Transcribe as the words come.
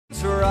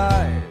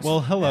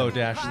Well, hello,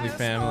 Dashley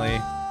family.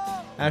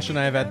 Ash and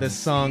I have had this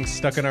song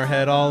stuck in our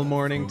head all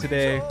morning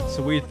today,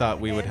 so we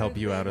thought we would help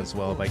you out as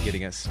well by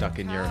getting it stuck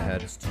in your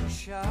head. It's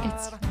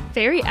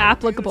very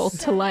applicable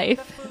to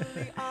life.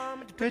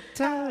 To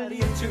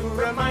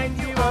remind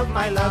you of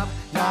my love.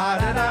 Da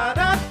da da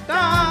da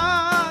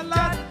da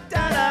da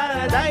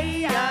da da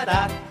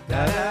da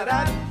da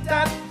da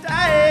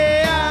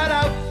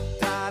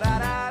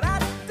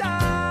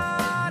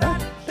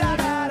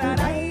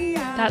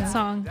That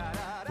song.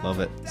 Love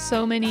it.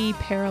 So many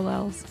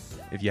parallels.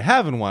 If you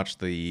haven't watched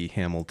the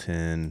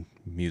Hamilton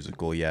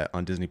musical yet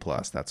on Disney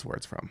Plus, that's where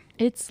it's from.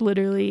 It's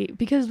literally,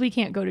 because we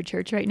can't go to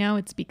church right now,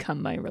 it's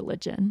become my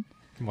religion.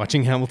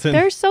 Watching Hamilton?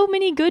 There's so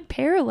many good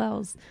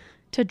parallels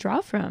to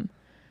draw from.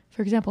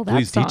 For example, that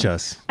Please song. teach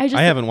us. I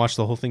haven't watched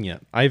the whole thing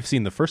yet. I've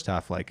seen the first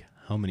half like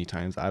how many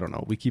times? I don't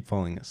know. We keep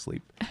falling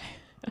asleep.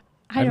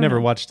 I've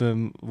never watched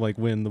them like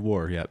win the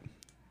war yet.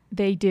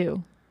 They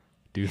do.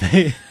 Do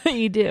they?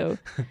 You do.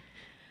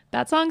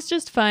 That song's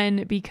just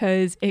fun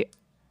because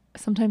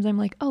sometimes I'm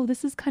like, oh,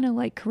 this is kind of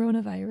like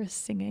coronavirus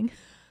singing.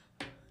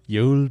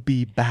 You'll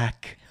be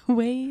back.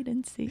 Wait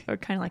and see. Or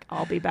kind of like,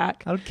 I'll be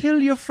back. I'll kill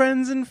your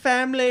friends and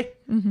family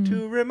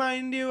to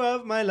remind you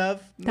of my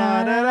love.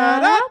 Da, da,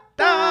 da, da,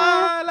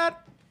 da, da,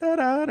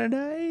 da, da,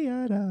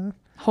 da, da.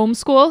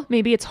 Homeschool?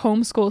 Maybe it's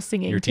homeschool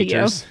singing your to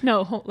teachers? you.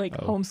 No,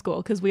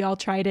 homeschool, because we all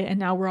tried it and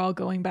now we're all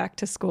going back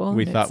to school.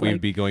 We thought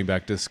we'd be going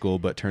back to school,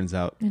 but turns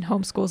out and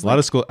homeschool's a lot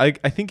of school. I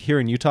think here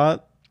in Utah,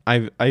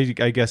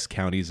 I guess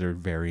counties are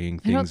varying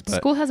things, but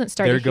school hasn't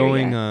started. They're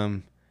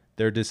going.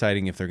 They're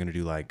deciding if they're going to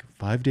do like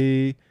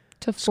 5-day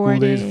to 4 school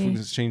day.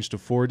 days, change to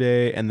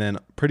 4-day, and then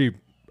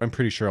I'm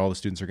pretty sure all the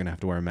students are going to have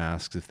to wear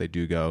masks if they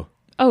do go.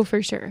 Oh,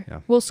 for sure. Yeah.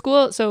 Well,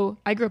 school. So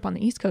I grew up on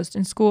the East Coast,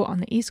 and school on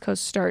the East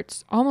Coast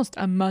starts almost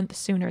a month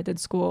sooner than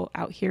school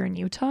out here in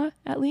Utah,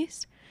 at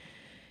least.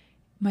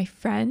 My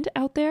friend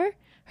out there,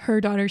 her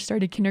daughter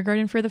started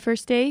kindergarten for the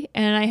first day,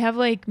 and I have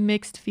like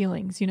mixed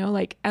feelings. You know,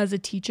 like as a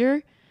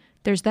teacher,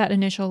 there's that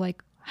initial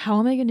like, how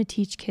am I going to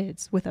teach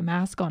kids with a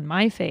mask on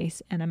my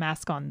face and a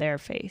mask on their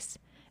face?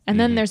 And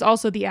then there's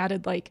also the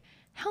added like,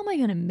 how am I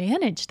going to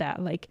manage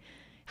that? Like,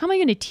 how am I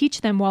going to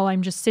teach them while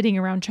I'm just sitting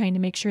around trying to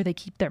make sure they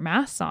keep their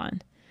masks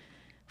on?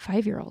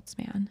 5-year-olds,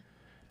 man.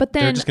 But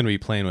then they're just going to be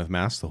playing with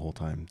masks the whole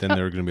time. Then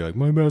they're going to be like,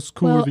 my mask's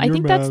cooler well, than I your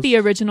think mask. that's the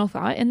original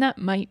thought, and that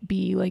might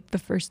be like the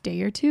first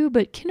day or two.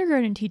 But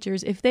kindergarten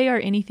teachers, if they are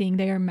anything,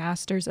 they are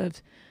masters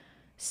of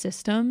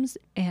systems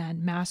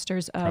and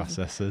masters of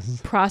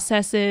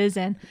processes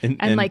and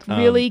like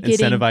really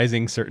getting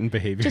incentivizing certain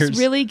behaviors, just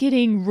really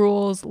getting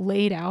rules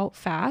laid out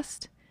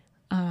fast.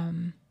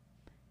 And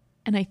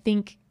I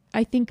think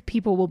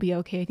people will be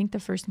okay. I think the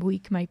first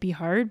week might be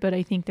hard, but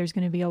I think there's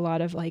going to be a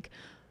lot of like,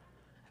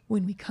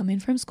 when we come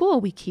in from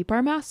school, we keep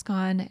our mask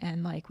on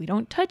and like we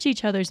don't touch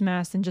each other's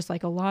masks, and just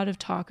like a lot of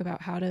talk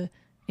about how to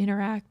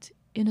interact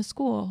in a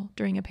school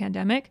during a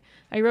pandemic.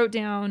 I wrote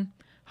down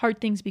hard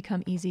things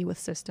become easy with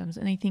systems,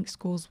 and I think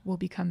schools will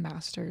become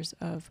masters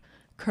of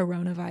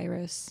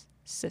coronavirus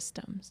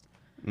systems.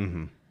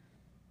 Mm-hmm.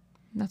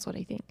 That's what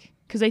I think.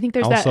 Because I think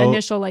there's also that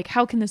initial like,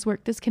 how can this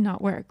work? This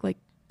cannot work. Like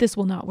this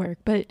will not work.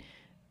 But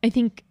I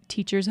think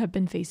teachers have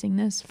been facing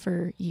this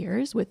for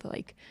years with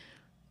like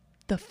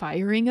the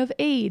firing of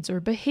aides or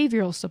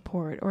behavioral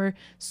support or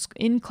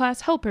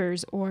in-class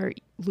helpers or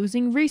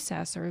losing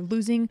recess or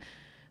losing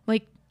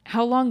like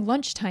how long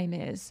lunchtime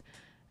is.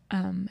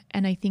 And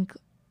I think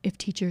if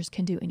teachers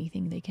can do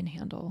anything, they can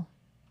handle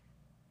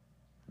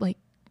like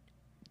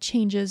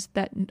changes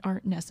that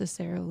aren't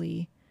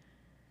necessarily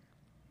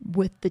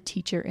with the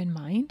teacher in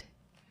mind.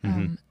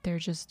 They're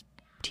just,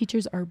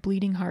 teachers are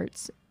bleeding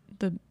hearts,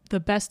 the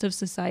best of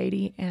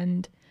society,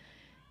 and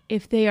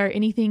if they are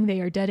anything,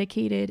 they are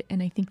dedicated,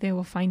 and I think they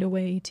will find a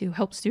way to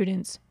help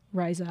students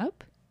rise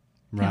up.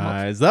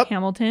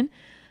 Hamilton,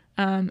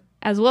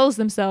 as well as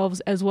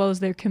themselves, as well as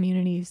their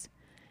communities.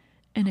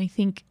 And I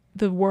think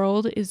the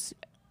world is,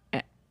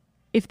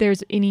 if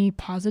there's any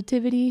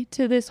positivity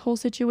to this whole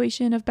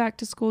situation of back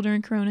to school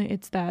during Corona,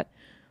 it's that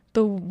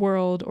the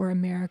world or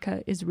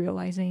America is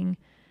realizing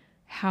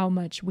how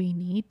much we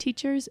need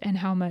teachers and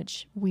how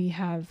much we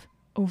have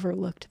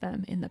overlooked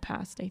them in the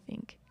past, I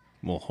think.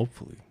 Well,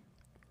 hopefully.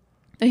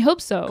 I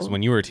hope so. Because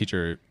when you were a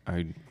teacher,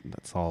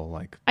 that's all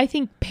like... I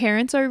think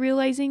parents are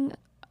realizing,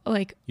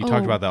 like... You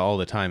talk about that all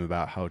the time,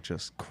 about how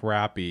just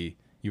crappy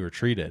you were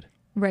treated.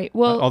 Right.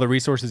 Well... all the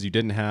resources you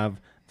didn't have,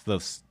 the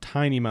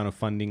tiny amount of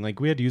funding. Like,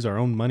 we had to use our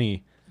own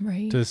money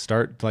to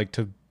start, like,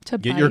 to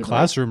get your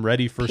classroom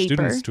ready for paper.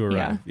 Students to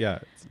arrive. Yeah,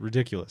 it's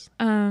ridiculous.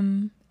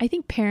 I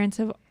think parents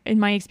have, in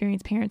my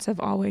experience, parents have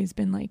always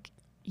been like,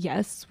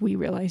 yes, we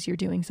realize you're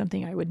doing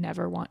something I would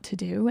never want to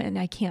do and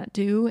I can't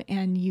do,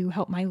 and you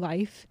help my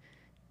life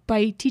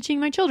by teaching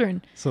my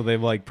children. So they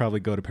like probably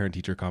go to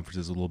parent-teacher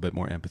conferences with a little bit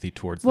more empathy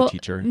towards the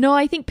teacher. No,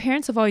 I think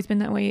parents have always been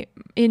that way.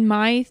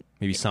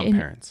 Maybe some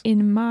parents.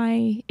 In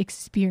my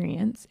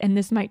experience, and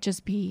this might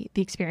just be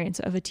the experience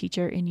of a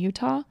teacher in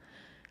Utah,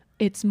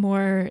 it's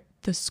more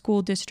the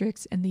school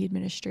districts and the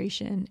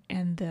administration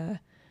and the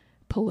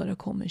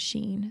political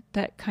machine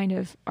that kind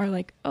of are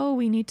like, oh,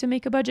 we need to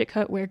make a budget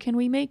cut. Where can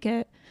we make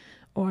it?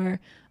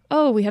 Or,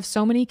 oh, we have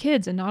so many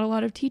kids and not a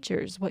lot of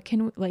teachers. What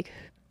can, like,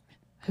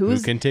 who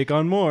can take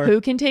on more? Who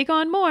can take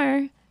on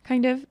more?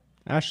 Kind of.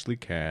 Ashley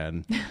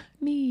can.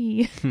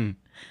 Me.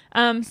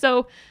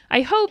 So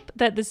I hope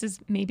that this is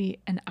maybe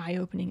an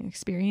eye-opening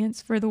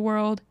experience for the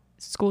world,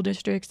 school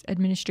districts,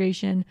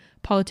 administration,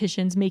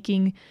 politicians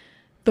making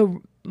the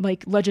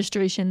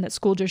legislation that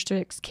school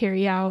districts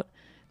carry out,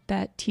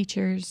 that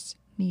teachers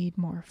need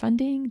more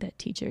funding, that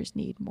teachers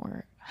need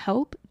more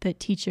help, that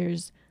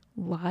teachers'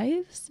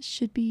 lives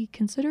should be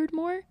considered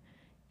more,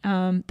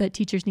 that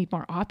teachers need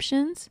more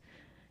options.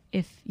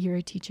 If you're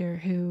a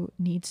teacher who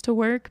needs to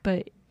work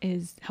but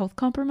is health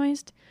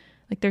compromised,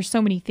 like there's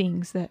so many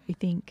things that I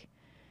think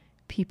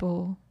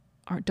people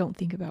don't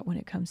think about when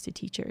it comes to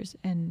teachers,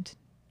 and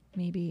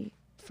maybe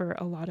for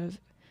a lot of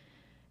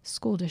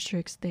school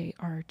districts they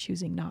are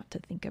choosing not to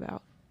think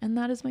about. And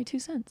that is my 2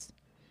 cents.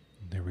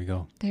 There we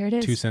go. There it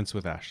is. 2 cents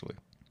with Ashley.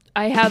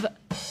 I have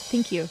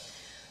thank you.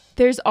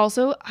 There's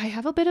also, I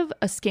have a bit of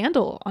a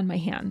scandal on my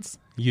hands.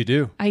 You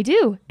do? I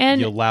do. And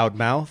you loud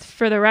mouth.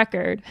 For the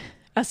record,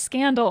 a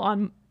scandal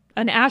on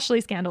an Ashley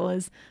scandal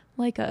is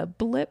like a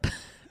blip,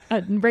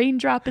 a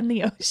raindrop in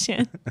the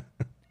ocean.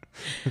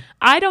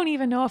 I don't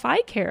even know if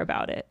I care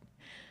about it.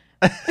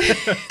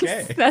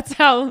 Okay. That's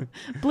how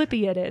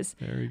blippy it is.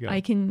 There we go. I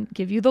can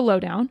give you the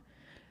lowdown.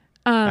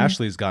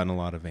 Ashley's gotten a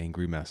lot of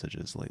angry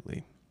messages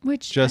lately.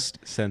 Which just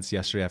since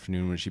yesterday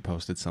afternoon when she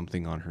posted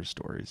something on her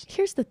stories.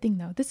 Here's the thing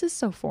though. This is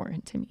so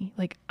foreign to me.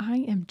 Like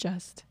I'm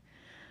just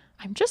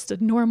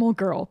a normal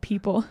girl,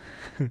 people.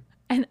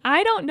 And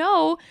I don't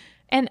know.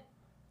 And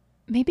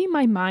maybe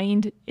my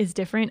mind is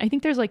different. I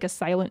think there's like a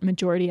silent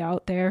majority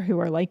out there who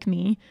are like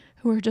me,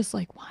 who are just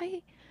like,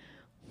 why?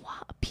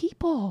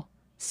 People,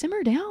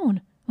 simmer down.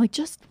 Like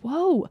just,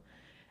 whoa.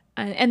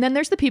 And then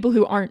there's the people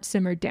who aren't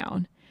simmered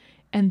down.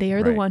 And they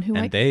are the one who...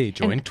 And they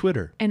join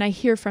Twitter. And I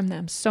hear from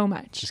them so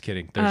much. Just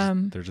kidding.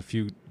 There's a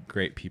few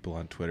great people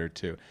on Twitter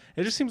too.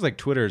 It just seems like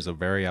Twitter is a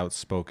very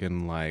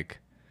outspoken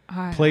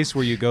place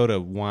where you go to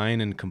whine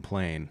and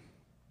complain.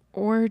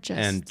 Or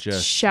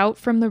just shout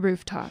from the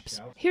rooftops.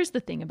 Here's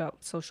the thing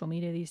about social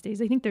media these days.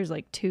 I think there's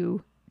like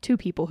two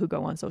people who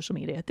go on social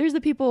media. There's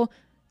the people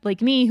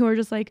like me who are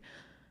just like,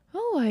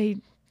 oh,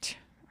 I'm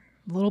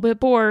a little bit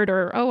bored,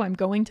 or oh, I'm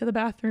going to the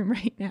bathroom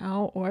right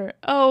now, or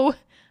oh,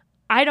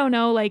 I don't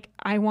know, like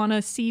I want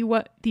to see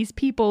what these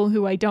people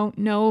who I don't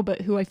know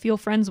but who I feel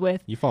friends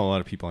with. You follow a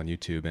lot of people on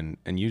YouTube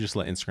and you just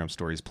let Instagram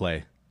stories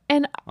play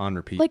and on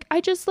repeat. Like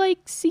I just like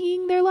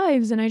seeing their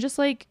lives, and I just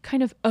like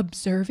kind of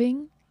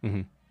observing.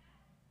 Mm-hmm.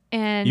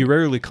 And you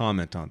rarely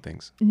comment on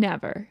things.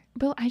 Never.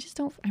 But I just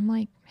don't, I'm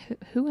like,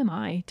 who am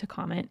I to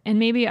comment? And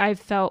maybe I've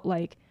felt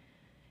like,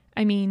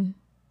 I mean,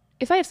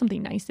 if I have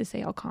something nice to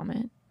say, I'll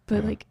comment.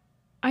 But like,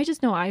 I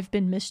just know I've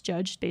been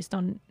misjudged based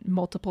on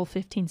multiple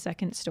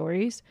 15-second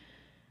stories.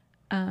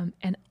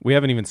 And we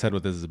haven't even said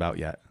what this is about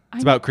yet.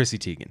 It's about Chrissy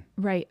Teigen.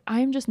 Right.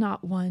 I'm just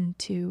not one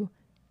to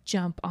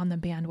jump on the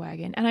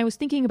bandwagon. And I was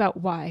thinking about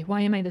why.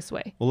 Why am I this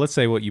way? Well, let's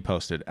say what you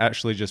posted.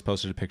 Ashley just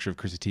posted a picture of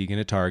Chrissy Teigen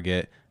at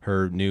Target,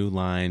 her new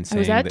line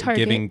saying that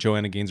giving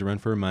Joanna Gaines a run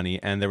for her money.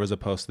 And there was a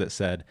post that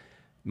said,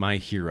 my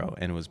hero.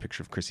 And it was a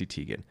picture of Chrissy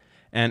Teigen.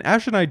 And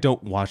Ash and I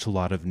don't watch a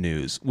lot of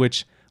news,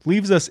 which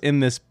leaves us in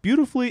this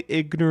beautifully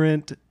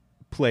ignorant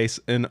place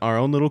in our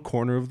own little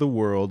corner of the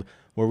world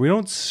where we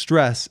don't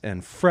stress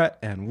and fret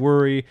and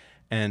worry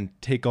and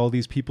take all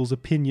these people's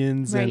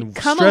opinions and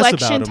come stress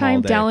election about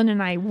time, them all day. Dallin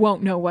and I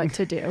won't know what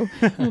to do.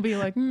 We'll be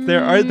like,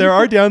 there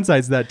are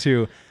downsides to that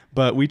too.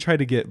 But we try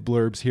to get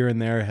blurbs here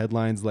and there,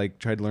 headlines, like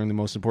try to learn the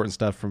most important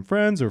stuff from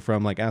friends or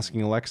from like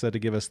asking Alexa to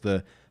give us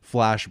the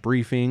flash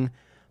briefing.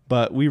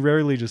 But we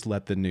rarely just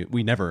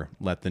we never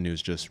let the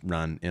news just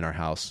run in our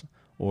house,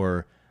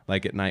 or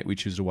like at night we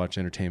choose to watch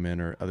entertainment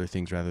or other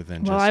things rather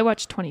than Well, I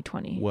watch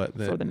 2020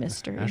 for the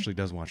mystery. Ashley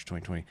does watch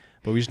 2020,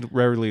 but we just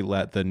rarely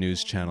let the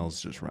news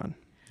channels just run.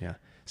 Yeah.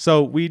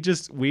 So we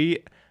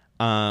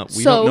don't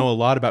know a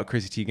lot about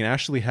Chrissy Teigen.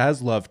 Ashley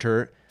has loved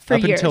her for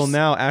up years. Until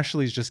now.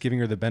 Ashley's just giving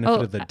her the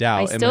benefit of the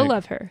doubt. I still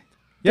love her.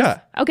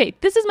 Yeah.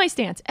 This is my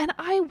stance. And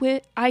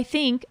I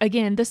think,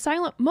 again,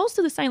 most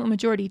of the silent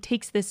majority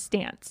takes this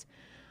stance.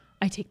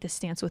 I take this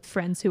stance with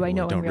friends who I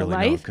know in real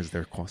life. Because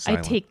they're silent. I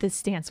take this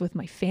stance with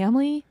my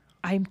family.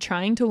 I'm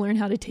trying to learn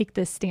how to take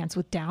this stance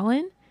with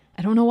Dallin.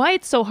 I don't know why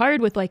it's so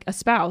hard with like a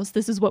spouse.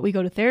 This is what we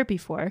go to therapy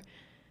for.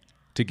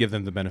 To give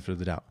them the benefit of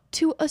the doubt.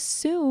 To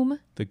assume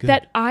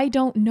that I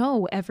don't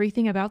know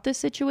everything about this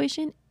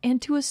situation,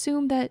 and to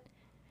assume that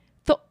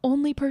the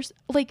only person,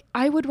 like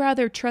I would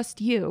rather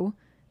trust you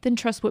than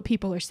trust what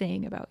people are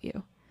saying about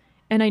you.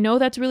 And I know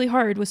that's really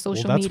hard with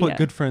social media. That's what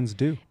good friends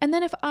do. And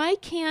then if I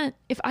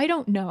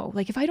don't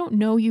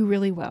know you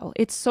really well,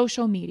 it's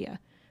social media.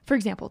 For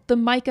example, the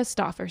Micah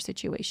Stauffer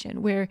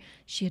situation where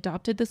she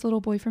adopted this little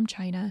boy from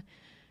China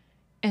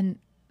and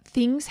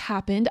things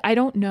happened. I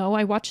don't know.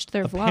 I watched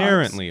their vlogs.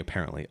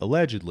 Apparently,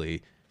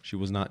 allegedly, she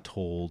was not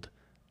told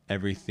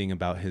everything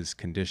about his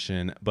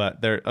condition, but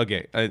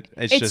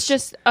it's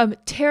just a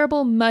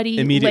terrible, muddy.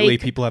 Immediately,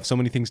 people have so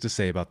many things to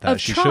say about that.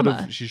 She signed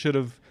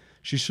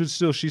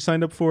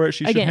up for it.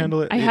 She should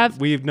handle it.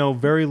 We know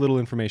very little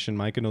information.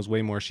 Micah knows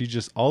way more.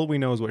 All we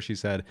know is what she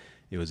said.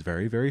 It was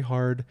very, very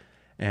hard,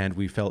 and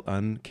we felt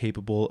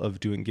incapable of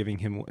giving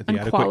him the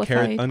adequate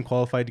care,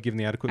 unqualified to give him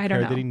the adequate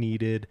care that he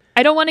needed.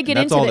 I don't want to get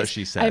into this. That's all that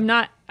she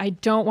said. I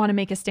don't want to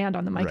make a stand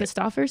on the Micah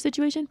Stauffer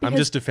situation. I'm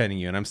just defending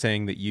you, and I'm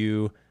saying that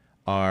you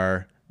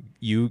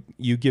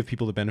give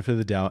people the benefit of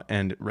the doubt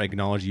and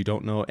acknowledge you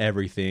don't know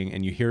everything,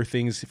 and you hear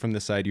things from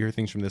this side,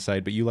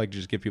 but you like to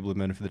just give people the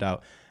benefit of the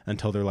doubt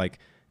until they're like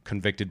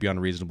convicted beyond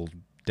a reasonable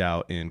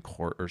doubt in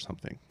court or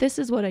something. This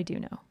is what I do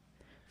know.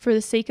 For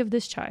the sake of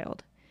this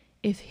child,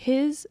 if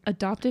his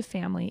adoptive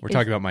family... We're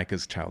talking about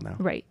Micah's child now.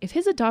 Right. If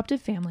his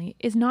adoptive family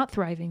is not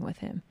thriving with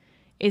him,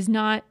 is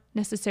not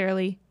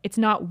necessarily... It's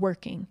not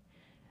working.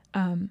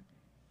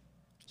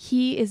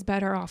 He is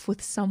better off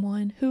with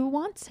someone who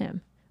wants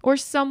him or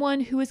someone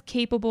who is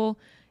capable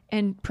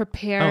and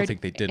prepared. I don't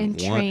think they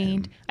didn't want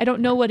trained. him. I don't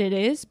know what it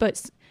is,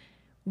 but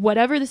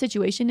whatever the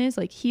situation is,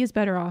 like, he is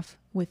better off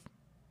with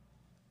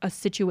a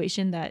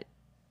situation that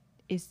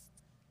is...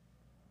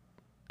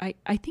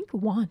 I think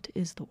want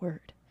is the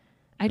word.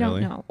 I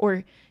don't know,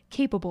 or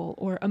capable,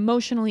 or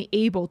emotionally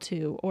able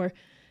to, or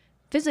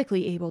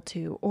physically able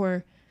to,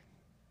 or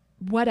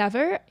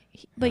whatever.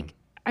 Like,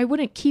 I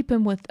wouldn't keep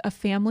him with a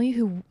family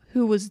who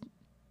was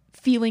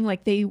feeling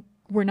like they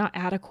were not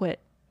adequate,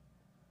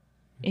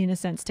 in a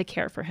sense, to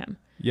care for him.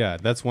 Yeah,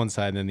 that's one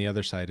side. And then the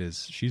other side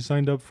is she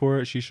signed up for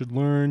it. She should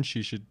learn.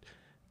 She should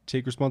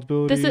take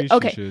responsibility. She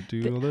should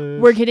do all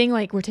this.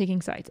 We're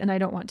taking sides, and I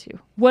don't want to.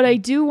 What I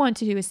do want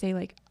to do is say,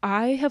 like,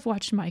 I have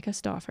watched Micah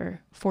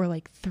Stauffer for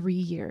like 3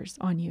 years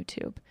on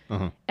YouTube.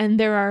 And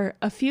there are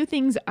a few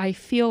things I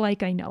feel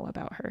like I know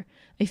about her.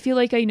 I feel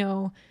like I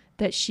know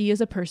that she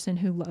is a person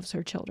who loves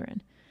her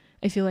children.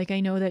 I feel like I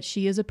know that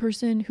she is a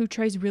person who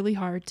tries really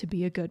hard to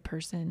be a good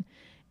person.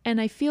 And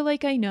I feel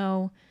like I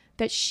know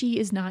that she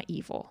is not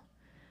evil.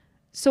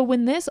 So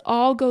when this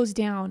all goes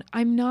down,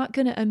 I'm not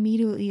going to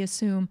immediately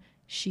assume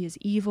she is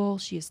evil,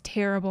 she is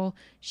terrible,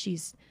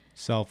 she's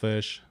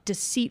selfish,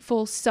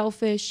 deceitful,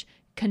 selfish,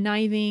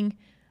 conniving,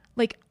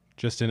 like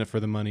just in it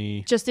for the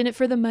money.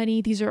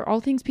 These are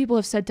all things people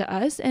have said to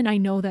us, and I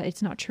know that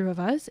it's not true of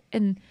us.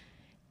 And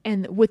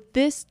with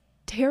this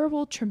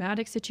terrible,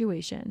 traumatic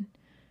situation,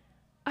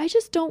 I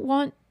just don't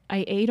want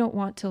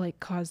to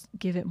like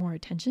give it more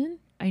attention.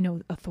 I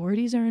know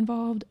authorities are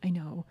involved. I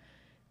know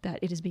that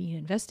it is being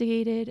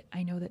investigated.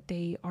 I know that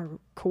they are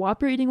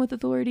cooperating with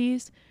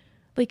authorities.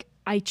 Like,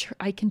 I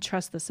can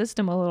trust the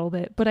system a little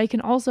bit, but I can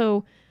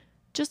also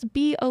just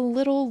be a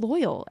little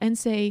loyal and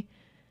say,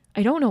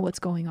 I don't know what's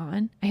going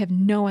on. I have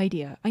no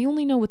idea. I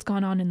only know what's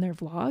gone on in their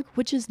vlog,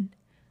 which is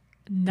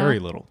very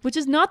little, which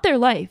is not their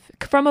life.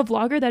 From a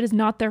vlogger, that is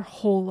not their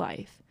whole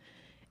life.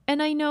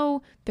 And I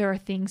know there are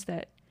things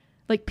that,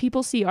 like,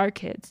 people see our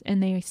kids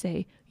and they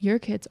say, your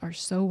kids are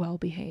so well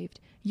behaved.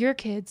 Your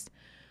kids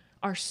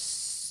are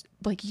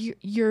like,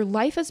 your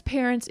life as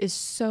parents is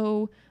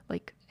so,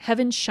 like,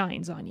 heaven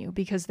shines on you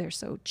because they're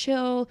so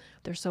chill,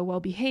 they're so well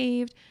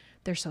behaved,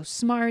 they're so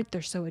smart,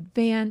 they're so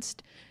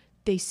advanced,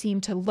 they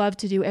seem to love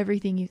to do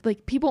everything.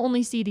 Like, people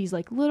only see these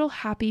like little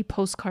happy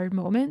postcard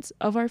moments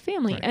of our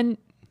family, right. And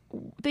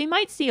they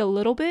might see a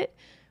little bit,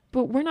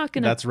 but we're not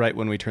gonna. That's right.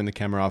 When we turn the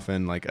camera off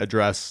and like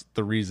address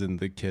the reason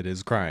the kid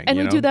is crying, and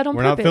we do that on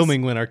purpose. We're not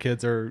filming when our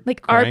kids are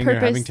like crying or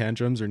having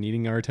tantrums or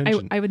needing our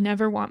attention. I would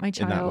never want my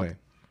child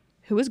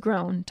who is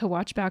grown to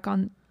watch back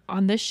on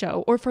this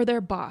show, or for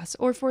their boss,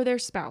 or for their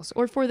spouse,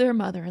 or for their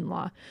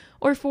mother-in-law,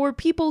 or for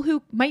people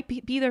who might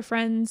be their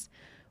friends,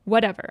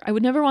 whatever. I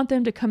would never want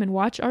them to come and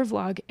watch our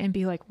vlog and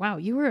be like, wow,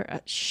 you were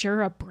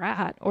sure a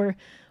brat, or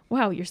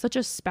wow, you're such a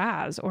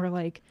spaz, or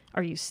like,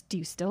 do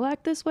you still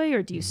act this way,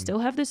 or do you still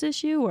have this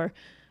issue, or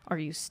are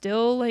you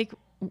still like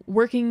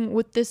working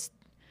with this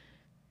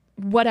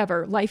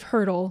whatever life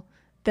hurdle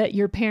that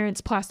your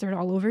parents plastered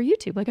all over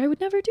YouTube? Like, I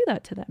would never do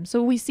that to them.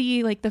 So we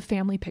see like the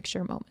family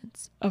picture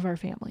moments of our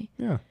family.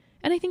 Yeah.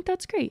 And I think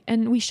that's great.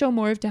 And we show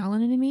more of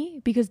Dallin and me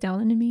because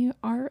Dallin and me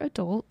are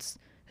adults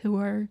who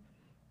are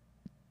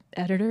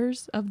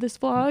editors of this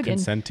vlog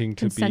consenting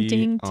to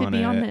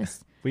be on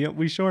this.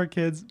 We show our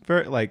kids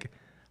very like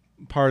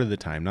part of the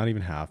time, not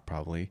even half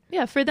probably.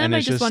 Yeah, for them,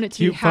 I just want it to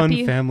cute, be happy,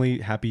 fun family,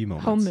 happy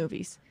moments. Home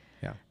movies.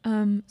 Yeah.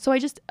 So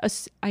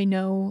I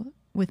know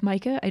with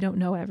Micah, I don't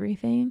know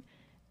everything,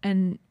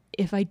 and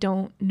if I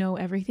don't know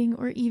everything,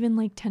 or even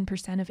like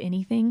 10% of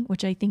anything,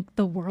 which I think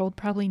the world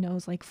probably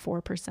knows like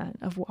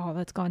 4% of all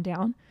that's gone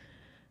down,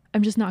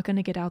 I'm just not going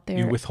to get out there.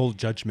 You withhold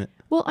judgment.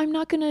 Well, I'm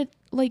not going to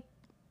like.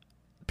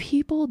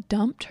 People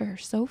dumped her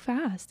so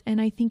fast, and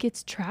I think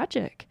it's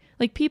tragic.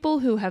 Like, people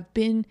who have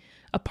been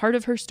a part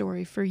of her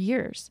story for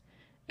years.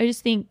 I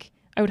just think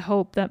I would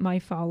hope that my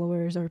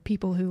followers or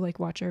people who like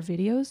watch our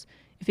videos,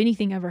 if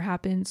anything ever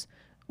happens,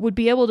 would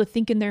be able to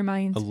think in their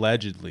minds.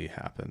 Allegedly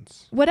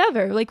happens.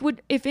 Whatever. Like,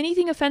 if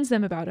anything offends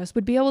them about us,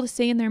 would be able to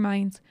say in their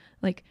minds,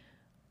 like,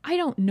 I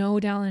don't know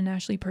Dallin and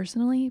Ashley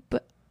personally,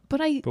 but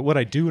what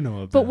I do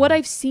know of but them, what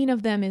I've seen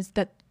of them is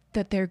that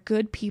they're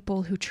good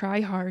people who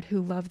try hard,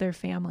 who love their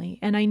family.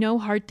 And I know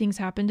hard things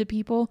happen to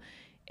people,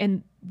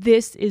 and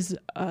this is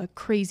a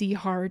crazy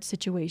hard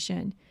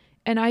situation.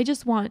 And I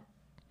just want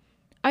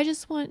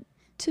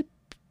to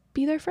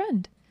be their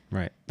friend.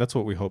 Right. That's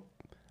what we hope.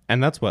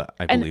 And that's what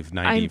I believe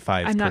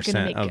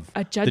 95% of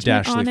the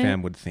Dashley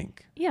fam would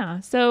think. Yeah.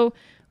 So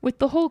with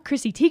the whole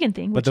Chrissy Teigen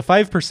thing. But the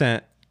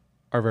 5%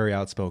 are very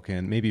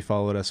outspoken, maybe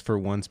followed us for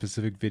one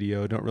specific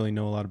video, don't really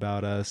know a lot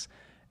about us.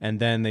 And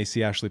then they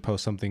see Ashley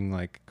post something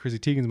like, Chrissy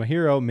Teigen's my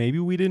hero. Maybe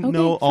we didn't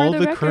know all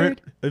the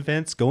current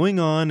events going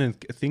on and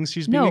things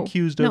she's being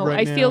accused of right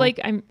now. No, I feel like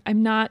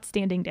I'm not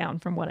standing down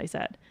from what I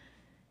said.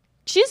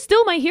 She's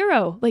still my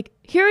hero. Like,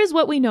 here is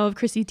what we know of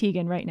Chrissy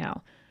Teigen right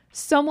now.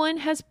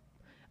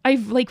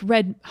 I've like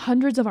read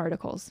hundreds of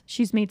articles.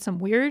 She's made some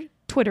weird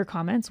Twitter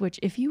comments, which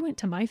if you went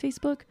to my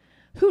Facebook,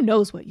 who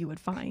knows what you would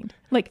find?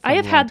 Like, I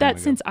have had that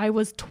since I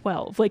was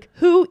 12. Like,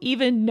 who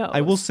even knows?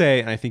 I will say,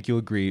 and I think you'll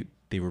agree,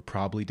 they were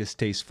probably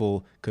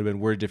distasteful, could have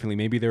been worded differently.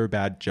 Maybe they were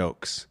bad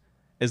jokes,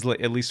 is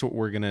at least what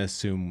we're going to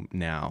assume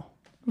now.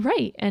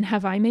 Right. And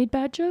have I made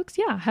bad jokes?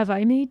 Yeah. Have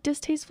I made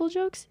distasteful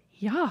jokes?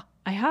 Yeah,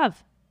 I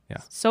have.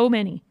 Yeah. So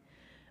many.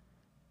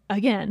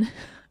 Again,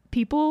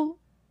 people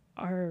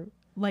are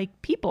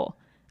like people.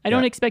 I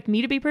don't expect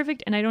me to be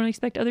perfect, and I don't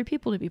expect other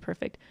people to be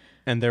perfect.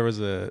 And there was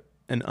an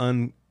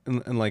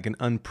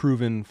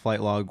unproven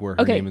flight log where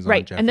her name is on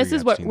Jeffrey and this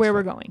is Epstein's where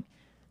we're going.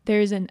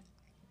 There's an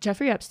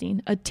Jeffrey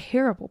Epstein, a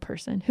terrible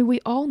person who we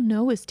all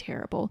know is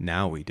terrible.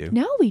 Now we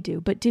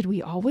do. But did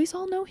we always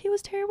all know he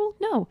was terrible?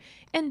 No.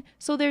 And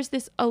so there's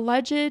this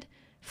alleged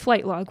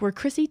flight log where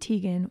Chrissy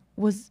Teigen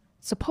was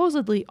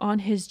supposedly on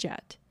his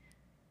jet.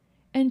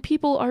 And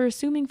people are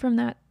assuming from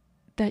that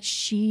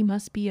she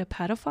must be a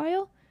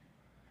pedophile.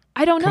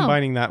 I don't know.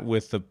 Combining that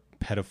with the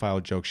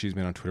pedophile jokes she's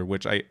made on Twitter,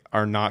 which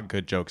are not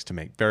good jokes to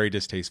make. Very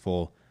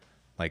distasteful.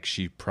 Like,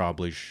 she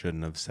probably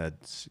shouldn't have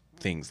said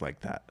things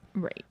like that.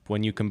 Right.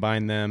 When you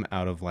combine them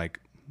out of like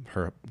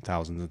her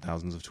thousands and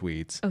thousands of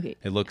tweets,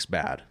 it looks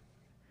bad.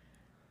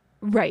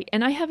 Right.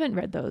 And I haven't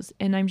read those.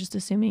 And I'm just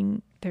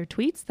assuming they're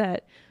tweets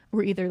that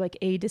were either like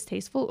A,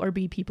 distasteful, or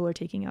B, people are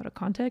taking out of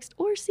context,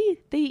 or C,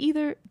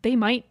 they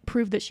might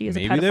prove that she is a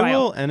pedophile. Maybe they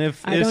will. And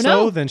if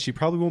so, then she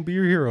probably won't be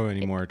your hero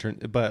anymore.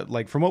 But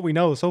like, from what we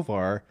know so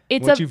far,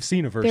 what you've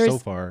seen of her so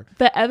far.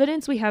 The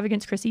evidence we have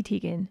against Chrissy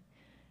Teigen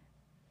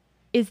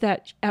is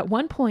that at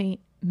one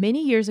point,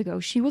 many years ago,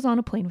 she was on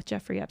a plane with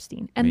Jeffrey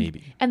Epstein.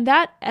 And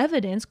that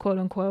evidence, quote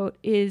unquote,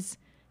 is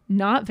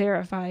not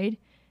verified,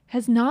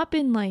 has not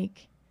been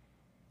like...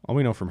 All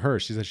we know from her,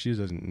 she said she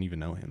doesn't even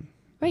know him.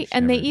 Right.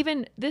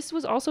 And this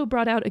was also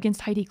brought out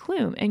against Heidi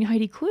Klum. And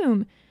Heidi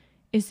Klum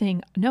is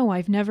saying, no,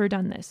 I've never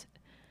done this.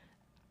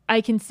 I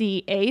can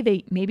see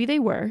A, maybe they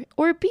were,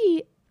 or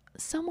B,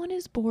 someone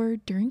is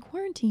bored during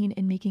quarantine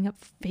and making up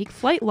fake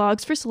flight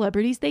logs for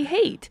celebrities they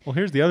hate. Well,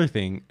 here's the other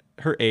thing.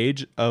 Her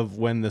age of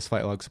when this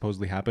flight log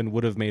supposedly happened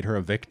would have made her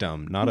a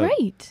victim,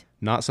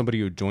 not somebody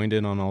who joined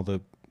in on all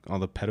the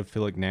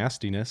pedophilic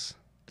nastiness.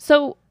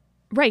 So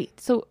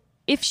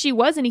if she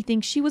was anything,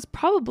 she was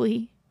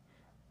probably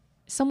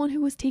someone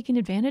who was taken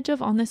advantage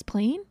of on this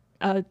plane,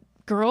 a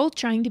girl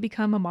trying to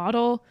become a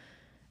model.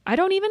 I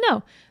don't even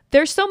know.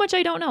 There's so much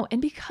I don't know. And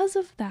because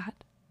of that,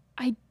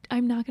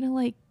 I'm not going to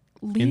like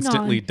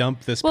instantly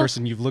dump this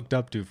person you've looked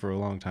up to for a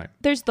long time.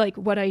 There's like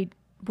what I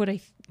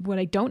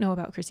don't know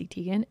about Chrissy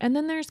Teigen, and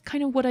then there's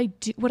kind of what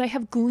I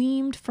have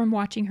gleaned from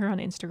watching her on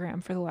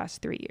Instagram for the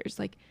last 3 years.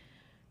 Like,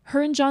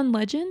 her and John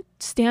Legend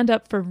stand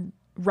up for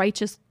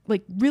righteous,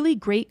 like really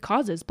great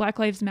causes. Black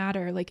Lives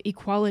Matter, like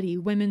equality,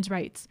 women's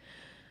rights,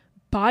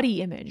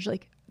 body image.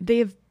 Like,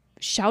 they've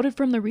shouted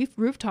from the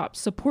rooftops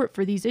support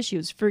for these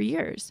issues for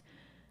years.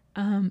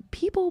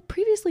 People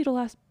previously to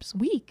last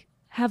week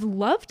have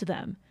loved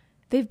them.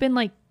 They've been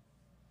like,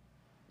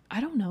 I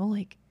don't know,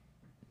 like,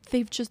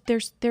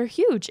 they're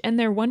huge and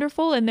they're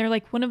wonderful, and they're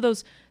like one of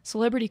those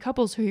celebrity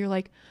couples who you're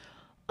like,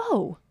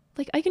 oh,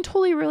 like I can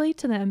totally relate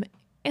to them,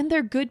 and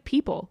they're good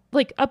people.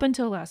 Like, up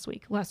until last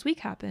week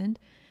happened,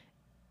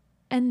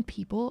 and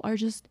people are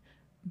just,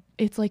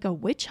 it's like a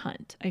witch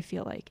hunt, I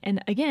feel like.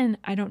 And again,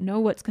 I don't know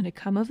what's going to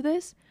come of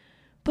this,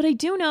 but I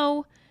do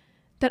know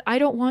that I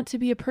don't want to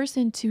be a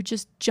person to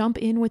just jump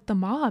in with the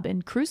mob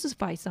and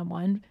crucify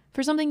someone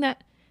for something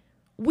that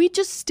we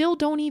just still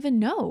don't even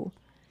know.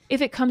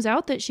 If it comes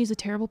out that she's a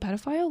terrible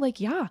pedophile, like,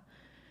 yeah,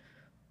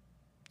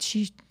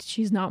 she's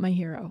not my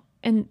hero.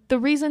 And the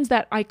reasons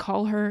that I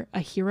call her a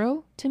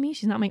hero to me,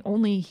 she's not my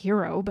only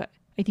hero, but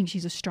I think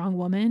she's a strong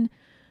woman,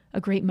 a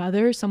great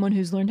mother, someone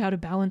who's learned how to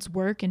balance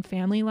work and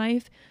family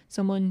life,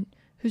 someone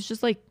who's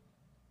just like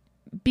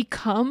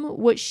become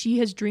what she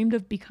has dreamed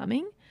of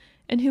becoming,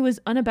 and who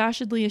is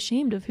unabashedly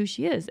ashamed of who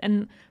she is.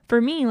 And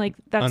for me, like,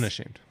 that's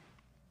unashamed.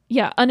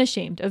 Yeah,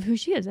 unashamed of who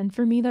she is. And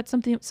for me, that's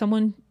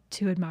someone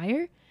to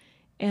admire.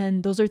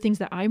 And those are things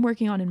that I'm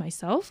working on in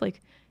myself.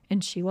 Like,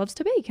 and she loves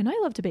to bake and I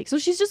love to bake. So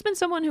she's just been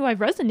someone who I've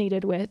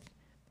resonated with.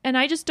 And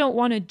I just don't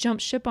want to jump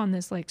ship on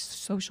this like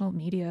social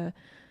media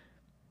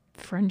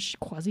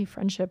quasi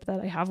friendship that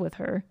I have with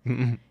her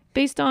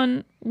based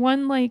on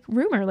one like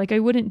rumor. Like I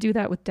wouldn't do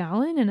that with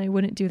Dallin, and I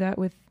wouldn't do that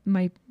with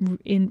my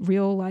in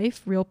real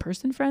life, real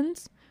person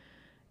friends.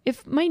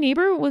 If my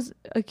neighbor was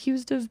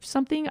accused of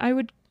something, I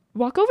would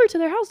walk over to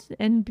their house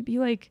and be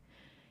like,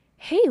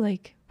 hey,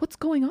 like, what's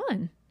going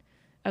on?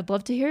 I'd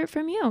love to hear it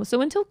from you.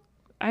 So until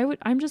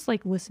I'm just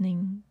like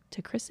listening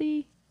to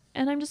Chrissy,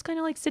 and I'm just kind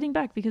of like sitting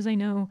back because I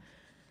know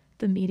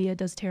the media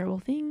does terrible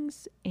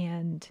things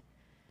and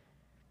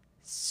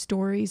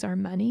stories are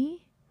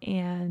money.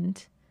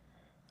 And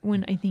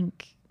when I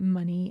think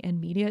money and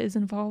media is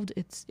involved,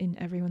 it's in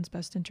everyone's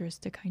best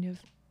interest to kind of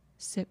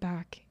sit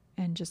back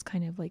and just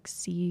kind of like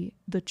see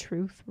the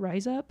truth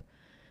rise up.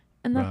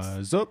 And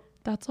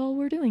that's all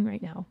we're doing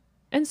right now.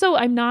 And so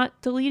I'm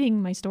not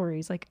deleting my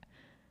stories. Like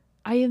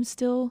I am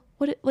still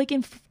like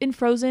in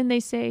Frozen, they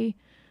say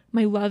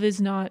my love is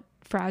not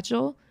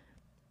fragile.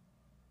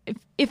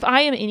 If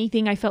I am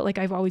anything, I felt like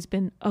I've always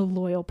been a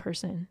loyal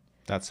person.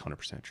 That's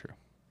 100% true.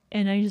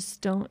 And I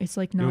just don't, it's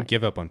like not. You don't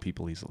give up on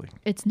people easily.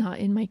 It's not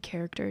in my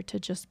character to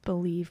just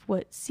believe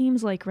what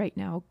seems like right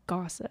now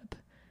gossip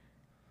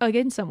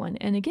against someone.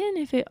 And again,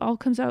 if it all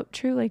comes out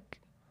true, like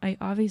I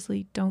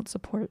obviously don't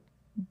support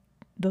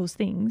those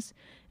things.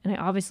 And I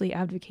obviously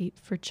advocate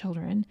for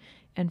children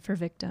and for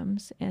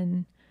victims.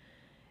 And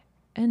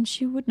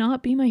she would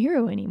not be my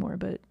hero anymore.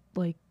 But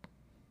like,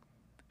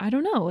 I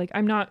don't know. Like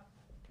I'm not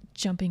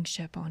jumping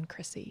ship on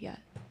Chrissy yet.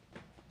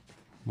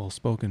 Well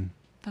spoken.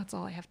 That's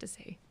all I have to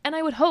say. And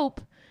I would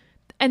hope,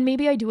 and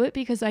maybe I do it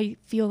because I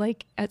feel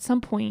like at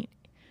some point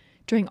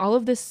during all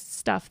of this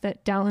stuff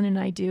that Dallin and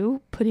I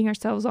do, putting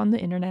ourselves on the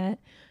internet,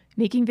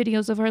 making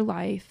videos of our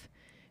life,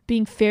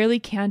 being fairly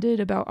candid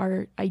about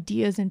our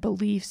ideas and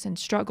beliefs and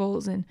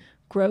struggles and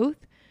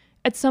growth,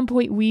 at some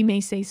point we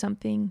may say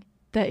something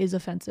that is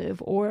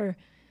offensive or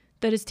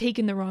that is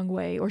taken the wrong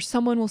way, or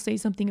someone will say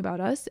something about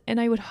us. And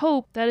I would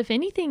hope that if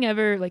anything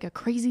ever, like a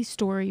crazy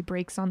story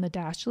breaks on the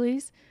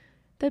Dashleys,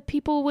 that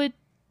people would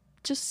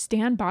just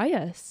stand by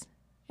us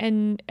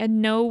and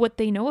know what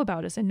they know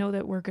about us and know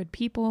that we're good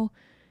people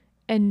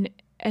and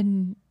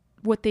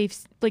what they've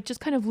like just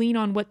kind of lean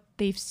on what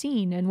they've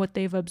seen and what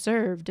they've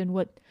observed and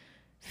what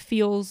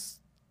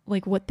feels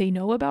like what they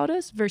know about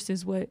us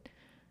versus what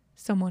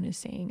someone is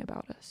saying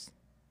about us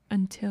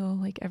until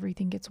like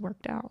everything gets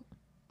worked out.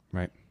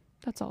 Right.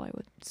 That's all I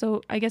would.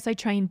 So I guess I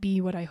try and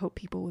be what I hope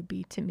people would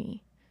be to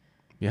me.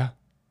 Yeah.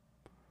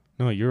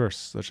 No, you're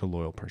such a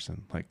loyal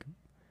person. Like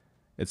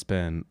it's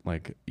been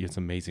like, it's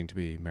amazing to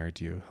be married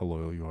to you, how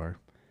loyal you are.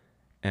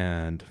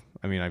 And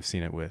I mean, I've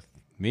seen it with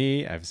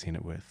me. I've seen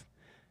it with,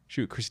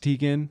 Chrissy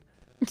Teigen,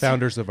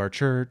 founders of our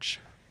church.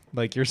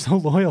 Like you're so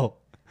loyal.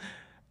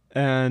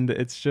 And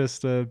it's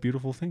just a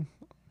beautiful thing.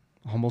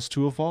 Almost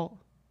to a fault.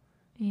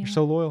 Yeah. You're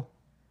so loyal.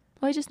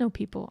 Well, I just know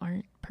people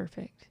aren't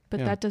perfect, but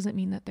that doesn't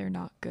mean that they're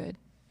not good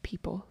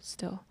people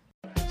still.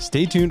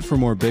 Stay tuned for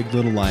more Big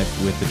Little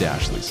Life with the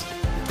Dashleys.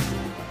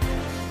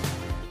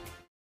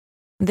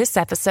 This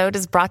episode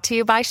is brought to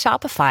you by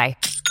Shopify.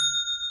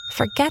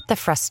 Forget the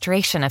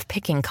frustration of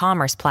picking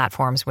commerce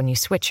platforms when you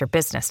switch your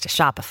business to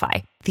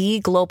Shopify,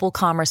 the global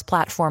commerce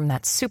platform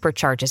that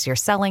supercharges your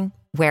selling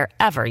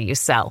wherever you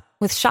sell.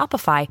 With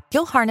Shopify,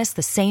 you'll harness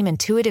the same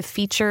intuitive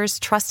features,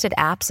 trusted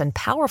apps, and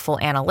powerful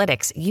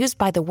analytics used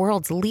by the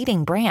world's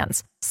leading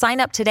brands.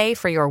 Sign up today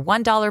for your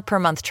 $1 per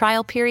month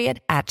trial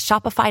period at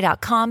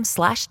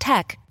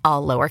shopify.com/tech,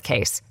 all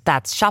lowercase.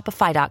 That's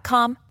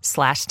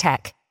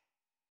shopify.com/tech.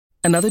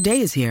 Another day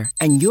is here,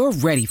 and you're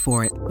ready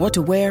for it. What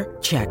to wear?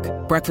 Check.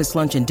 Breakfast,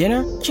 lunch, and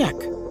dinner? Check.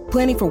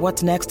 Planning for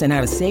what's next and how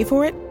to save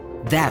for it?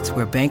 That's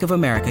where Bank of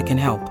America can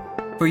help.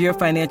 For your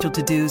financial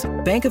to-dos,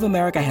 Bank of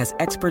America has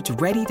experts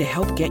ready to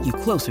help get you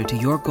closer to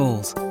your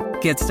goals.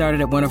 Get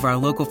started at one of our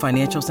local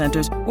financial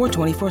centers or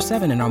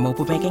 24/7 in our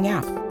mobile banking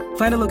app.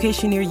 Find a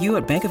location near you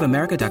at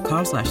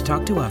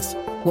bankofamerica.com/talktous.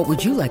 What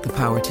would you like the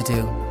power to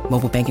do?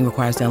 Mobile banking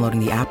requires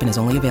downloading the app and is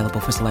only available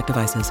for select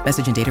devices.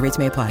 Message and data rates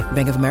may apply.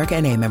 Bank of America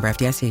NA, member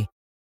FDIC.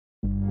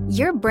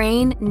 Your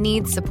brain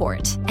needs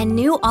support, and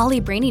new Ollie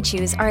Brainy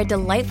Chews are a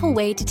delightful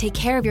way to take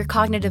care of your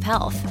cognitive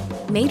health.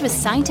 Made with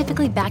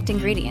scientifically backed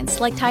ingredients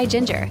like Thai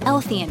ginger,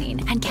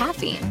 L-theanine, and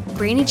caffeine,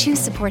 Brainy Chews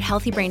support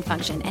healthy brain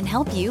function and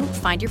help you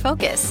find your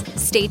focus,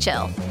 stay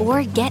chill,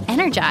 or get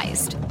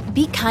energized.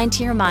 Be kind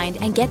to your mind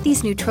and get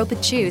these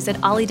nootropic chews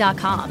at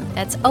ollie.com.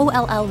 That's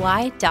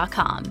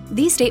OLLY.com.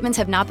 These statements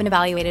have not been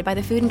evaluated by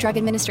the Food and Drug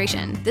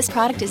Administration. This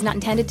product is not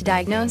intended to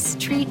diagnose,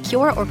 treat,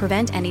 cure, or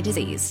prevent any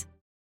disease.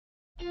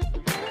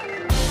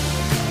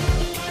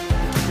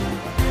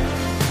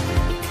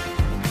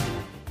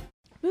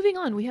 Moving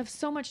on, we have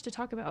so much to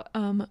talk about.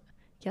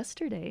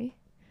 Yesterday,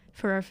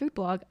 for our food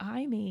blog,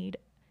 I made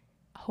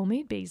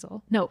homemade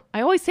basil. No,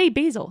 I always say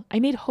basil. I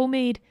made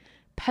homemade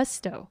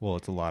pesto. Well,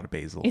 it's a lot of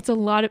basil.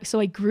 So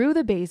I grew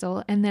the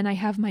basil, and then I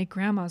have my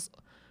grandma's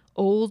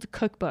old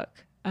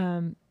cookbook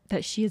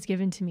that she has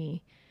given to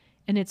me.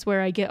 And it's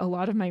where I get a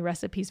lot of my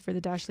recipes for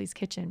the Dashleys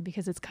Kitchen,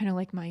 because it's kind of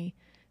like my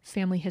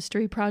family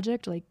history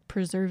project, like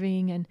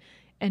preserving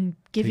and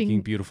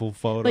taking beautiful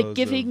photos, like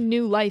giving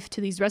new life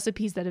to these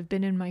recipes that have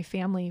been in my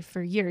family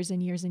for years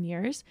and years and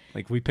years.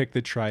 Like we picked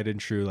the tried and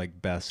true,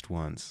 like best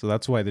ones. So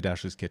that's why the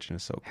Dashless Kitchen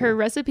is so cool. Her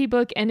recipe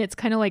book, and it's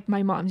kind of like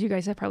my mom's. You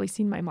guys have probably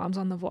seen my mom's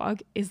on the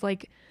vlog, is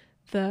like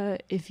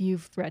if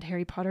you've read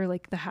Harry Potter,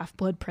 like the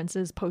Half-Blood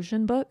Prince's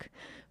potion book,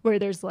 where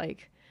there's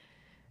like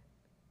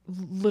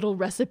little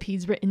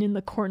recipes written in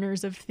the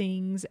corners of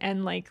things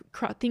and like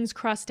things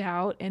crossed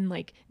out and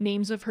like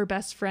names of her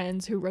best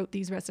friends who wrote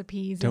these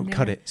recipes. Don't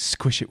cut it,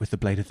 squish it with the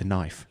blade of the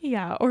knife.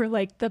 Yeah. Or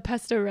like the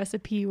pesto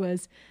recipe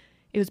was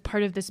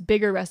part of this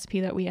bigger recipe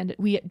that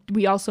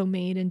we also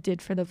made and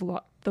did for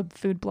the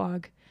food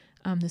blog.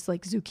 This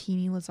like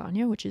zucchini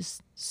lasagna, which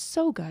is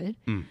so good.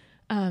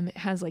 It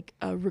has like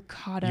a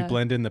ricotta. You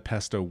blend in the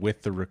pesto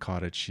with the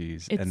ricotta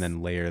cheese and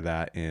then layer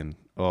that in.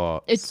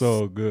 Oh, it's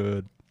so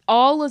good.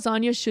 All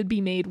lasagna should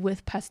be made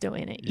with pesto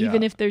in it,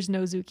 even if there's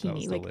no zucchini. That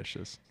was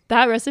delicious.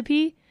 That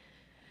recipe,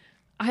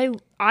 I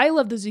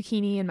love the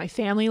zucchini and my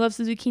family loves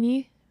the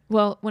zucchini.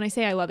 Well, when I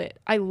say I love it,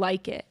 I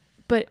like it.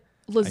 But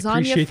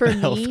lasagna for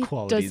me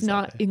does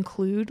not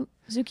include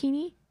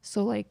zucchini.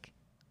 So like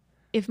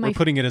if we're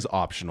putting it as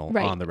optional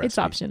on the recipe. It's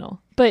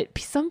optional. But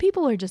some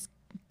people are just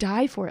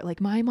die for it. Like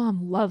my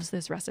mom loves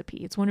this recipe.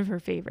 It's one of her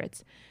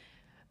favorites.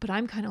 But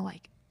I'm kind of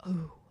like,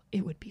 oh,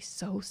 it would be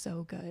so,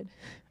 so good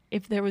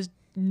if there was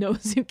no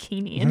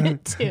zucchini in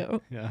it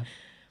too. Yeah.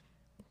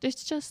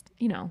 It's just,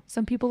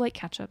 some people like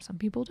ketchup, some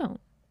people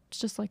don't. It's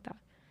just like that.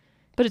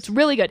 But it's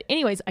really good.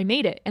 Anyways, I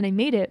made it, and I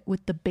made it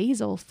with the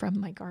basil from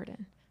my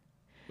garden.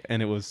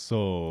 And it was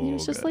so It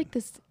was just good. Like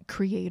this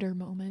creator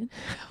moment.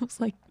 I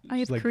was like, I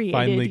have like created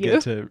finally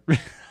you.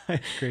 I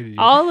created you.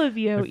 All of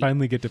you. I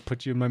finally get to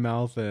put you in my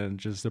mouth and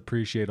just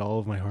appreciate all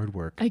of my hard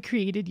work. I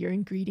created your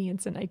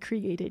ingredients and I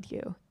created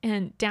you.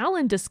 And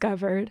Dallin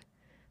discovered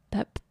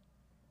that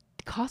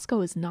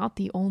Costco is not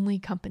the only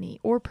company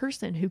or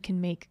person who can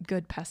make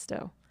good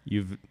pesto.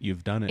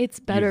 You've done it. It's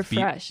better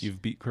fresh.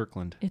 You've beat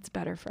Kirkland. It's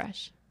better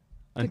fresh.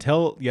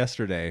 Until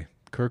yesterday,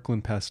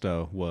 Kirkland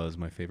pesto was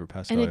my favorite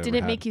pesto. And it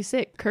didn't make you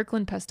sick.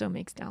 Kirkland pesto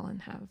makes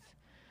Dallin have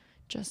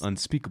just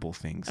unspeakable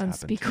things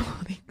happen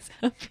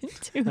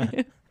to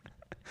him.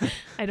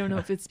 I don't know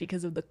if it's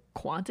because of the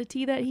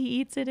quantity that he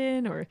eats it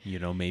in, or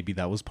maybe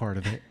that was part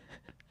of it.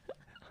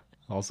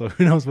 Also,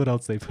 who knows what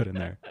else they put in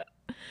there.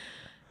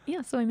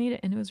 Yeah, so I made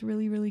it and it was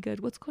really, really good.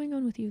 What's going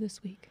on with you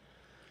this week?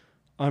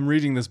 I'm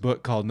reading this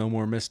book called No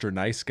More Mr.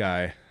 Nice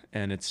Guy,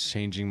 and it's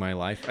changing my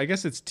life. I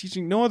guess it's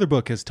teaching. No other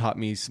book has taught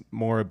me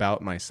more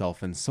about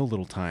myself in so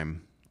little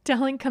time.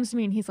 Dallin comes to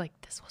me and he's like,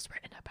 this was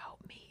written about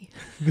me.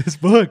 This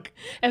book.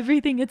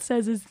 Everything it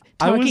says is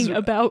talking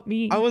about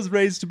me. I was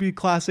raised to be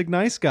classic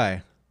nice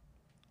guy.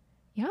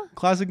 Yeah.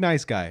 Classic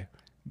nice guy.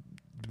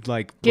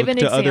 Like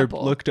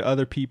look to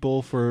other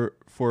people for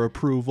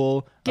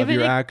approval of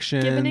your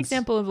actions. Give an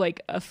example of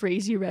like a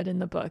phrase you read in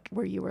the book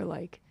where you were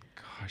like,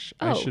 gosh,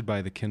 I should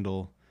buy the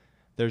Kindle.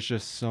 There's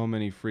just so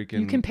many freaking...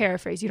 You can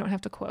paraphrase. You don't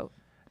have to quote.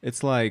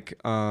 It's like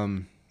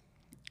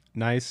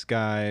nice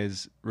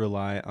guys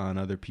rely on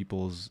other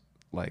people's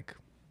like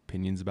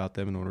opinions about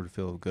them in order to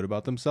feel good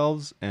about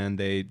themselves. And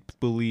they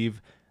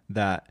believe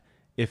that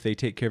if they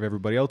take care of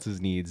everybody else's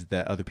needs,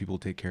 that other people will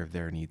take care of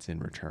their needs in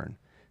return.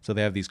 So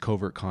they have these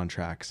covert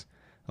contracts.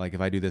 Like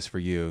if I do this for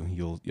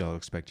you, I'll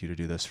expect you to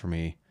do this for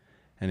me.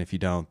 And if you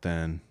don't,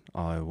 then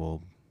I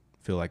will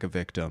feel like a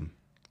victim.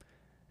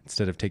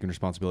 Instead of taking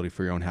responsibility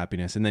for your own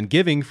happiness and then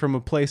giving from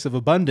a place of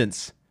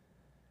abundance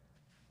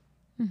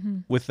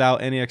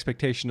without any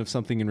expectation of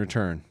something in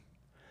return.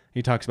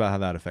 He talks about how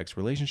that affects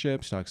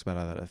relationships, talks about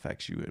how that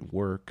affects you at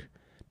work,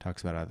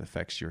 talks about how that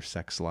affects your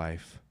sex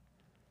life.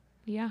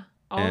 Yeah.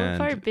 All of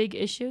our big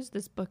issues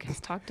this book has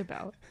talked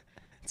about.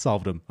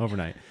 Solved them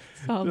overnight.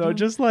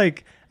 Just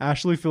like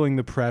Ashley feeling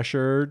the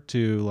pressure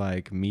to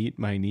like meet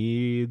my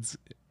needs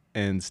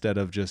instead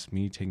of just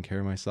me taking care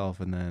of myself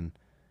and then,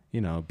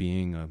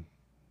 being a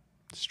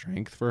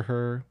strength for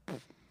her.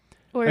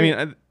 Or I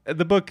mean,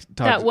 the book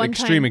talks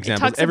extreme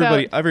examples.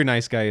 Every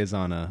nice guy is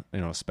on a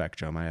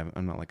spectrum.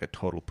 I'm not like a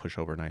total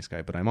pushover nice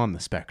guy, but I'm on the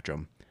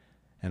spectrum,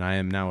 and I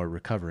am now a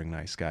recovering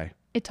nice guy.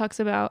 It talks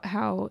about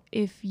how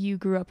if you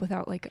grew up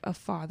without like a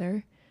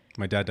father,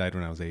 my dad died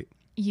when I was 8.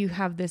 You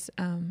have this,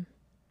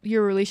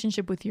 your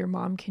relationship with your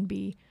mom can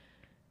be,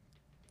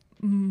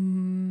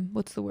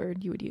 what's the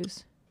word you would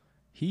use?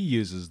 He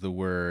uses the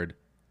word,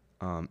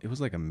 it was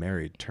like a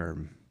married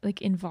term.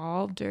 Like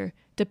involved or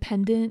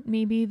dependent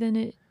maybe than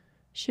it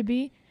should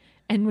be.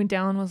 And when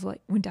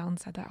Dallin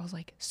said that, I was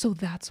like, so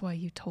that's why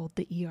you told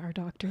the ER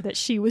doctor that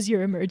she was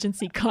your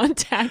emergency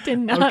contact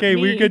and not me.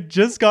 We could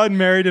just gotten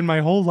married in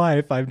my whole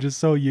life. I'm just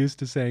so used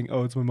to saying,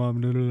 oh, it's my mom.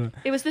 No.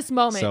 It was this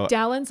moment. So,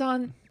 Dallin's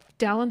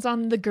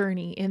on the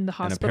gurney in the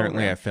hospital. And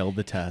apparently room. I failed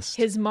the test.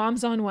 His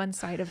mom's on one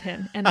side of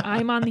him and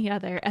I'm on the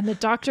other. And the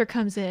doctor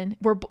comes in.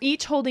 We're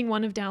each holding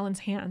one of Dallin's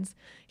hands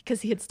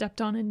because he had stepped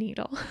on a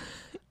needle.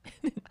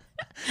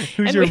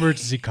 Who's your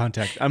emergency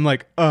contact? I'm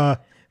like, my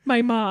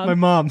mom. My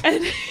mom.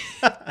 And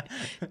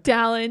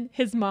Dallin,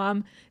 his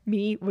mom,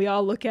 me, we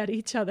all look at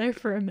each other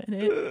for a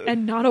minute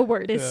and not a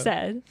word is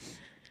said.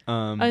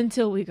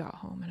 Until we got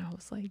home and I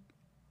was like,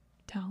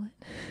 Talon.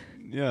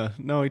 Yeah.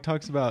 No, he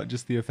talks about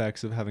just the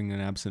effects of having an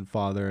absent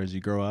father as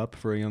you grow up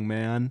for a young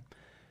man.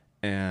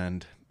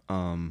 And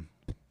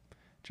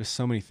just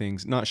so many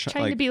things. Not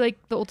trying to be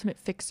like the ultimate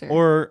fixer.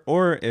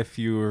 Or if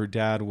your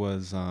dad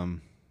was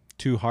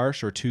too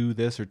harsh or too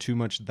this or too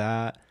much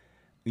that,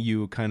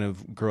 you kind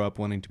of grow up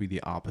wanting to be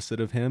the opposite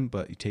of him,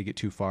 but you take it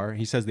too far.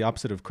 He says the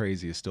opposite of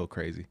crazy is still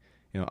crazy.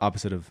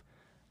 Opposite of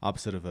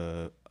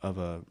a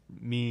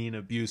mean,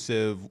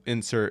 abusive,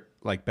 insert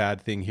like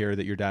bad thing here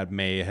that your dad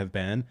may have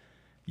been.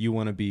 You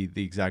want to be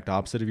the exact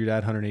opposite of your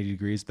dad, 180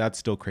 degrees. That's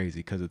still crazy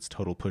because it's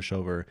total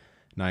pushover.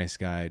 Nice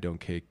guy, don't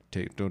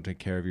take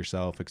care of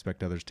yourself,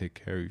 expect others to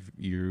take care of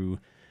you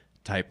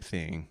type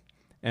thing.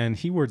 And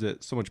he words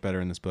it so much better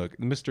in this book.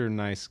 No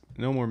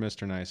More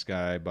Mr. Nice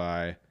Guy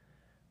by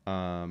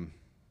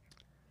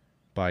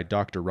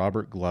Dr.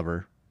 Robert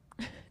Glover.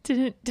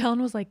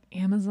 Talon was like,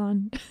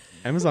 Amazon.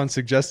 Amazon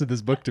suggested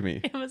this book to me.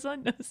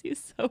 Amazon knows you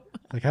so well.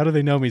 Like, how do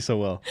they know me so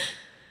well?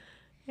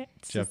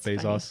 Jeff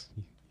Bezos,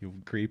 funny. You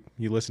creep.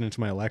 You listening to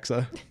my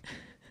Alexa?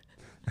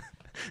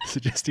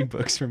 Suggesting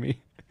books for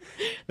me.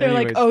 They're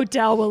like, oh,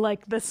 Dal will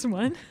like this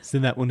one.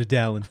 Send that one to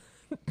Dallin.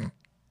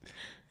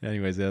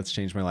 Anyways, that's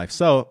changed my life.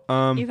 So,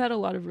 you've had a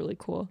lot of really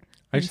cool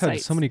I just had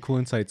so many cool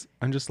insights.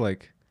 I'm just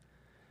like,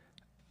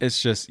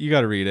 it's just, you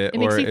got to read it. It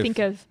makes you think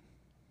of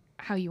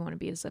how you want to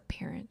be as a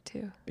parent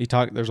too.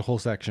 There's a whole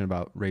section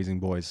about raising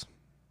boys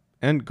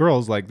and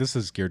girls. Like, this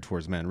is geared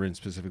towards men, written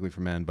specifically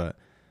for men, but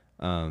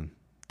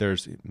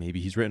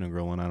maybe he's written a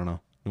girl one. I don't know.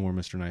 No More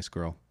Mr. Nice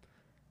Girl.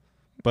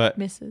 But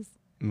Mrs.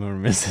 No More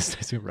Mrs.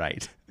 Nice Girl.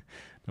 Right.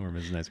 No More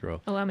Mrs. Nice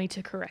Girl. Allow me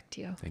to correct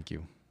you. Thank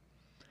you.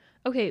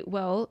 Okay,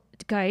 well,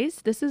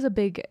 guys, this is a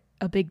big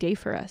day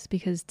for us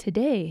because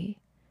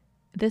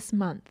this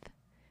month,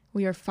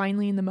 we are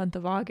finally in the month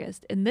of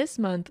August, and this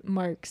month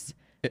marks...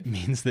 It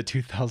means that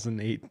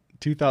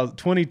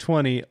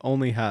 2020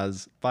 only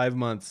has 5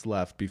 months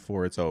left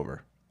before it's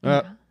over.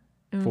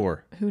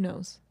 4. Who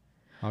knows?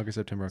 August,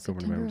 September,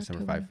 October, November,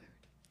 December, 5.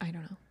 I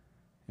don't know.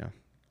 Yeah,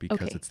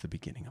 because it's the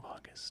beginning of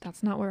August.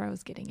 That's not where I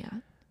was getting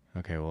at.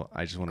 Okay, well,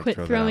 I just want to quit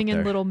throwing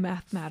in little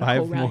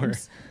mathematical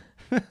rhymes.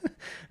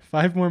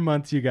 5 more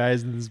months, you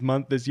guys.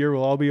 This year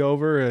will all be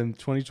over, and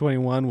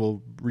 2021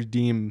 will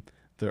redeem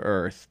the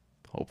earth.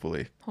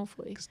 Hopefully.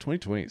 Because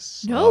 2020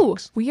 sucks. No,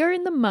 we are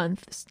in the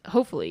month.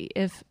 Hopefully,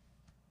 if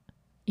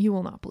you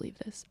will not believe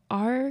this,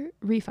 our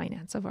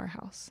refinance of our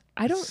house.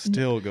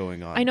 Still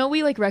going on. I know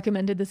we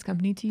recommended this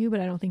company to you,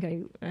 but I don't think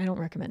I don't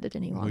recommend it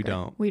any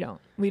longer. We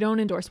don't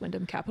endorse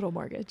Wyndham Capital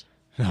Mortgage.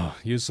 No,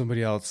 use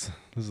somebody else.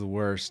 This is the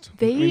worst.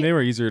 They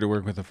were easier to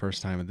work with the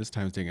first time, but this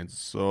time it's taking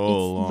so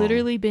long. It's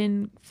literally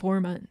been 4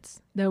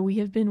 months that we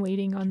have been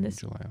waiting on this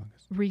July,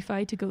 August.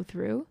 Refi to go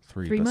through.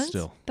 3 months?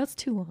 Still. That's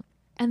too long.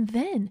 And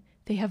then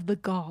they have the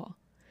gall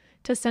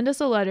to send us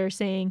a letter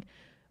saying,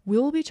 we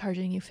will be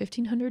charging you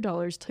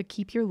 $1,500 to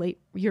keep your rate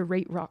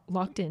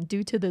locked in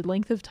due to the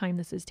length of time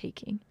this is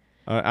taking.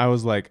 I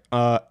was like,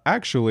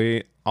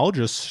 actually, I'll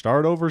just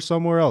start over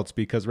somewhere else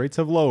because rates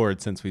have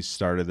lowered since we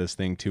started this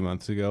thing 2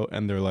 months ago.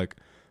 And they're like,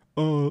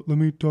 let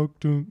me talk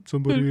to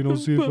somebody and I'll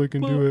see if I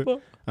can do it.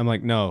 I'm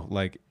like, no,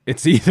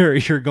 it's either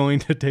you're going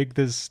to take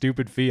this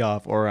stupid fee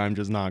off or I'm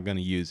just not going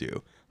to use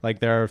you.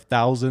 There are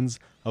thousands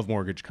of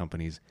mortgage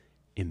companies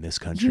in this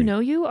country.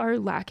 You are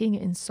lacking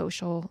in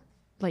social,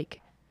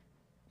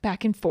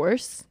 back and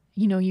forth.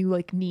 You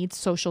need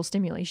social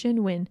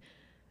stimulation when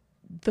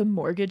the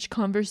mortgage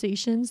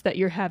conversations that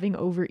you're having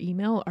over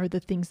email are the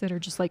things that are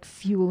just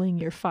fueling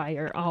your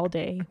fire all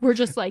day. We're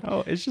just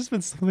oh, it's just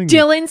been something.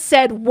 Dylan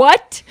said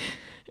what?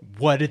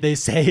 What did they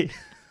say?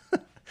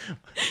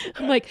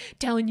 I'm like,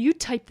 Dylan, you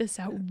type this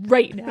out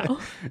right now.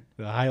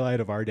 The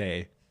highlight of our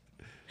day.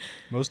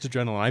 Most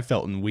adrenaline I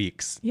felt in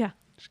weeks. Yeah.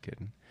 Just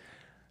kidding.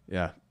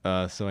 Yeah.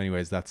 So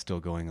anyways, that's still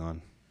going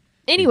on.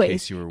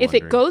 Anyways, if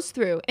it goes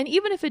through, and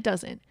even if it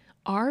doesn't,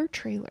 our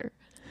trailer.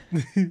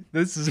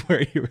 This is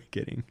where you were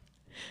getting.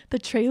 The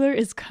trailer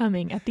is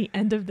coming at the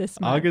end of this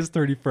month. August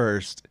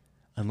 31st,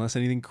 unless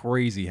anything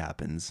crazy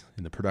happens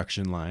in the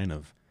production line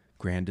of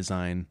Grand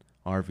Design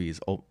RVs.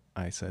 Oh,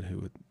 I said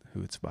who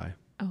it's by.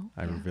 Oh,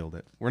 I revealed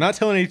it. We're not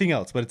telling anything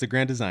else, but it's a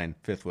Grand Design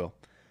fifth wheel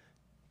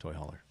toy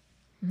hauler.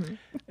 Mm-hmm.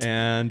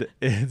 And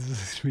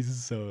it's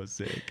so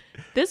sick.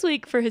 This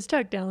week for his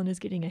truck, Dallin is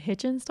getting a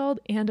hitch installed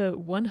and a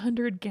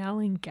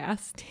 100-gallon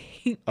gas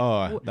tank.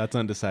 Oh, that's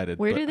undecided.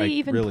 Where do they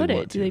even put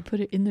it? Do they put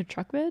it in the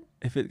truck bed?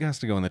 If it has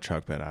to go in the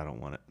truck bed, I don't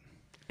want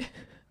it.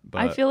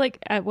 But I feel like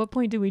at what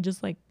point do we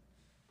just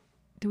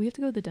do we have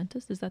to go to the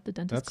dentist? Is that the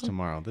dentist? That's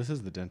tomorrow. This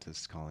is the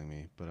dentist calling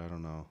me, but I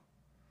don't know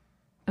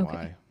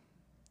why.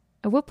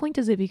 At what point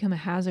does it become a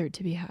hazard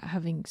to be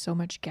having so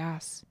much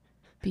gas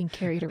being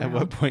carried around? At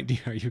what point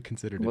are you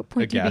considered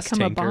a gas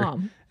tanker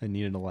and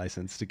needed a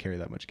license to carry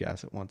that much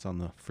gas at once on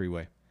the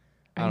freeway?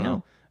 I don't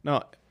know.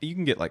 No, you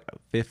can get a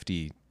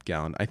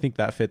 50-gallon. I think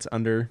that fits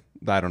under.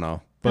 I don't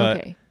know.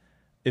 But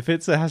if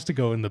it has to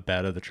go in the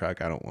bed of the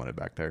truck, I don't want it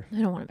back there.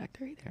 I don't want it back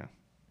there either. Yeah.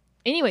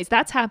 Anyways,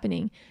 that's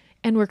happening.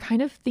 And we're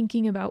kind of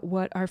thinking about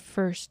what our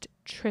first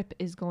trip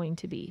is going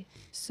to be.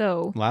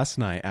 So last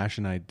night, Ash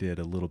and I did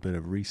a little bit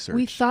of research.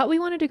 We thought we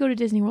wanted to go to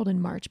Disney World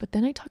in March, but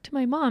then I talked to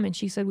my mom and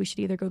she said we should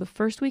either go the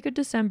first week of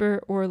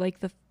December or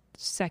like the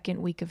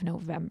second week of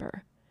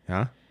November.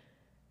 Yeah.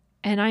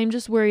 And I'm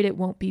just worried it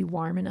won't be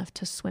warm enough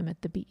to swim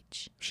at the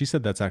beach. She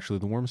said that's actually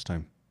the warmest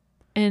time.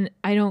 And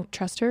I don't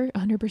trust her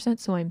 100%,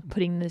 so I'm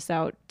putting this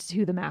out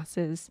to the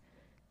masses.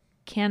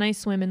 Can I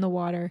swim in the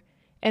water?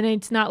 And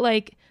it's not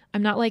like,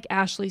 I'm not like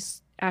Ashley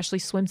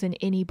swims in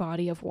any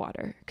body of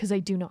water, because I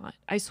do not.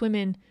 I swim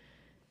in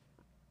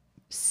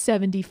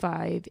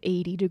 75,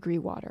 80 degree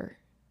water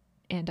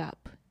and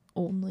up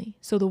only.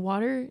 So the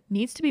water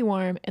needs to be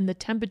warm and the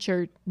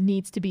temperature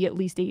needs to be at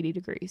least 80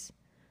 degrees.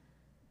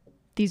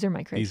 These are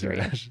my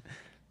criteria.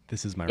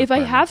 This is my If I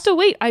have to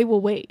wait, I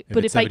will wait. But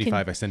if it's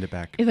 75, I send it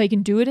back. If I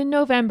can do it in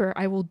November,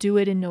 I will do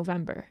it in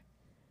November.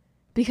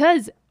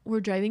 Because we're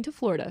driving to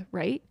Florida,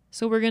 right?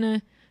 So we're going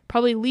to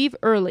probably leave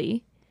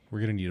early. We're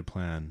going to need to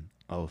plan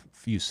a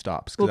few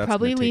stops. We'll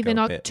probably leave in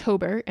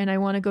October, and I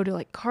want to go to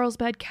like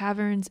Carlsbad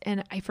Caverns,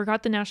 and I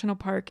forgot the national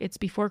park. It's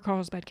before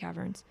Carlsbad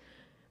Caverns,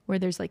 where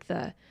there's like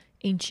the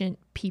ancient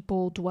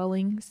people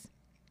dwellings.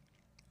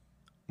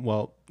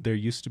 Well, there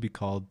used to be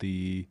called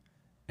the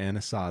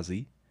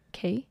Anasazi.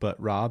 Okay. But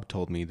Rob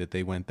told me that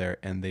they went there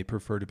and they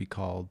prefer to be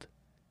called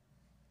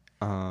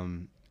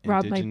Rob,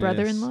 my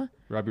brother-in-law?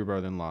 Rob, your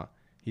brother-in-law.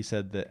 He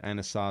said that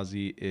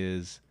Anasazi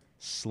is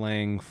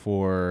slang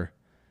for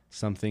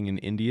something in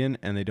Indian,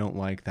 and they don't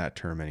like that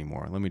term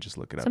anymore. Let me just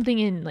look it up. Something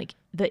in like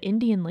the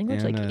Indian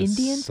language, like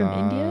Indian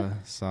from India?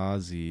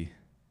 Anasazi.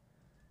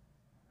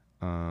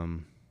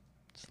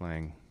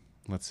 Slang.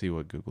 Let's see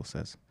what Google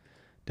says.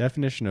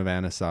 Definition of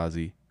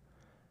Anasazi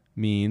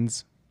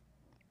means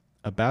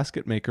a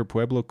basket maker,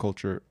 Pueblo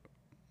culture.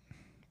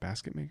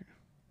 Basket maker?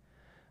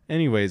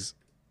 Anyways,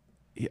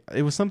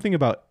 it was something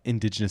about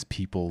indigenous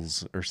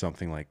peoples or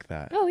something like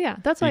that. Oh, yeah.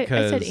 That's why I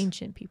said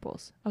ancient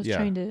peoples. I was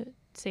trying to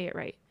say it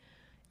right.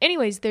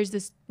 Anyways, there's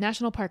this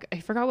national park. I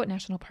forgot what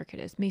national park it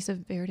is. Mesa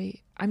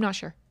Verde. I'm not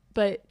sure.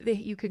 But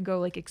you can go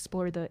like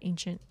explore the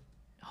ancient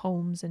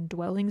homes and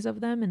dwellings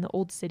of them in the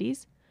old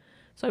cities.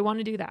 So I want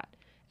to do that.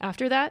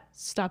 After that,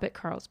 stop at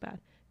Carlsbad.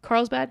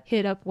 Carlsbad,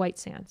 hit up White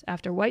Sands.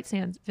 After White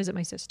Sands, visit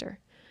my sister.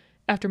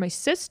 After my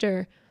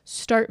sister,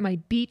 start my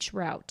beach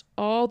route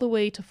all the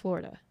way to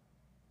Florida.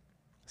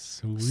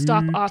 Sweet.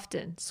 Stop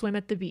often. Swim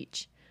at the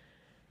beach.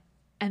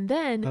 And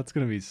then that's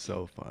going to be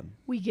so fun.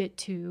 We get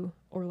to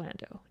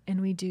Orlando and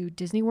we do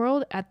Disney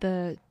World at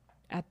the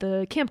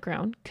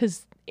campground,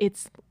 because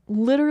it's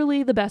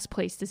literally the best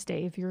place to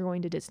stay if you're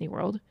going to Disney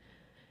World.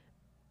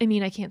 I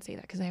mean, I can't say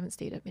that because I haven't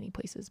stayed at many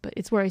places, but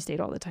it's where I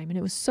stayed all the time and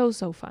it was so,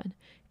 so fun.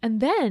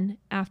 And then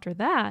after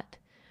that,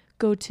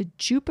 go to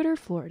Jupiter,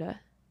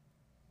 Florida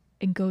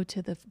and go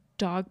to the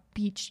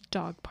beach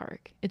dog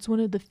park. It's one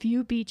of the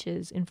few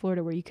beaches in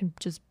Florida where you can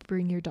just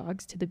bring your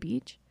dogs to the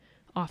beach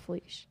off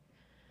leash.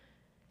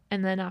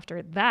 And then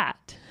after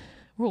that,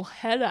 we'll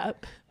head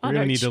up. We're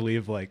going to need to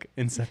leave like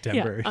in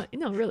September. Yeah,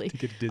 no, really. To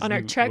get to Disney on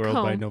our trek World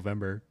home by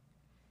November.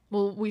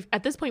 Well,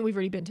 at this point, we've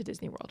already been to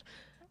Disney World.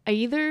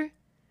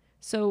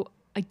 So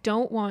I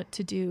don't want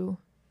to do,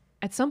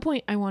 at some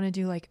point I want to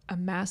do like a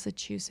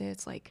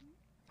Massachusetts, like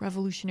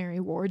Revolutionary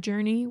War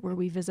journey where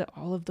we visit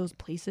all of those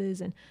places.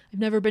 And I've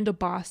never been to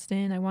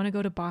Boston. I want to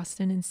go to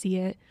Boston and see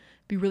it.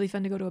 It'd be really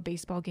fun to go to a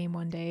baseball game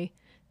one day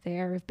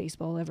there if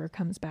baseball ever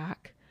comes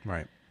back.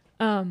 Right.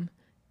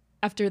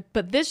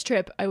 But this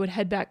trip I would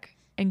head back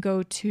and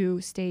go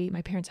to stay.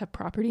 My parents have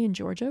property in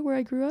Georgia where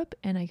I grew up,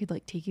 and I could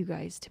like take you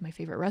guys to my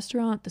favorite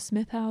restaurant, the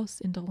Smith House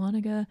in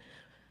Dahlonega.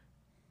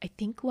 I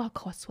think La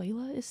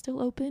Consuela is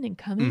still open and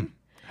coming.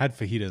 Had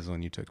fajitas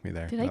when you took me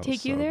there. Did I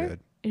take you there? Good.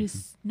 It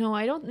is no,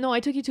 I don't know.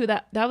 I took you to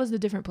that. That was the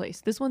different place.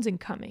 This one's in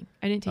Cumming.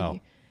 I didn't take you.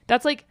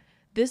 That's like,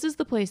 this is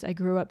the place I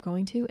grew up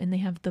going to, and they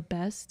have the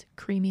best,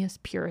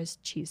 creamiest,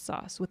 purest cheese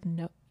sauce with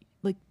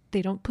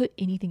they don't put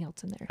anything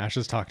else in there. Ash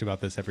has talked about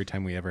this every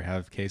time we ever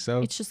have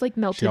queso. It's just like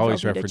melted. She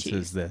always Velveeta references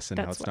cheese. this and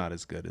how it's not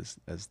as good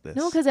as this.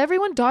 No, because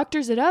everyone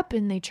doctors it up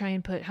and they try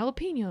and put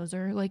jalapenos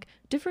or like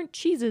different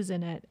cheeses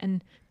in it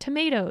and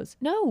tomatoes.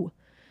 No,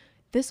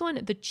 this one,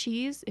 the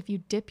cheese, if you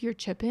dip your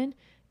chip in,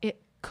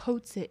 it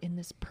coats it in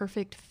this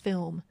perfect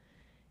film,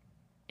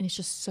 and it's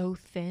just so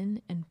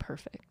thin and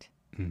perfect.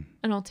 And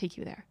I'll take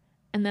you there,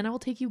 and then I'll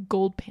take you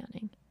gold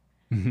panning.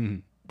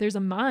 There's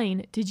a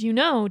mine. Did you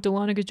know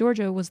Dahlonega,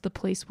 Georgia was the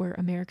place where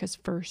America's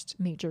first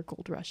major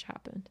gold rush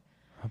happened?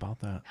 How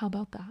about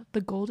that?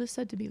 The gold is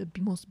said to be the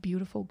most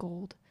beautiful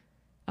gold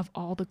of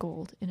all the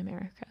gold in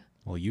America.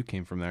 Well, you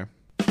came from there.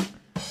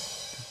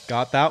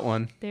 Got that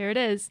one. There it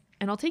is.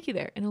 And I'll take you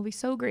there, and it'll be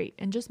so great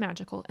and just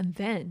magical. And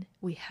then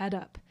we head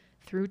up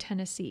through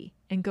Tennessee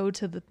and go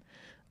to the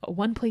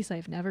one place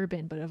I've never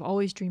been, but I've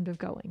always dreamed of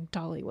going,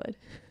 Dollywood.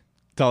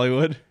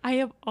 Dollywood? I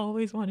have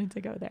always wanted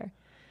to go there.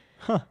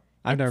 Huh.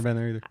 I've never been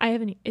there either. I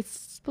haven't. It's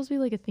supposed to be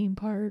like a theme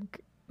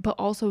park, but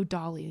also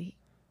Dolly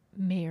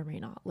may or may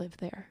not live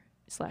there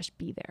 /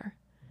 be there.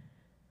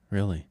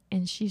 Really?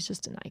 And she's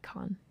just an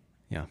icon.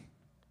 Yeah.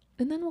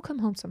 And then we'll come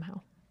home somehow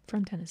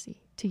from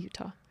Tennessee to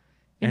Utah.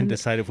 And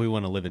decide if we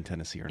want to live in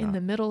Tennessee or not. In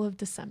the middle of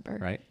December.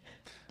 Right?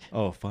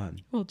 Oh,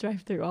 fun. We'll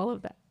drive through all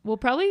of that. We'll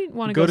probably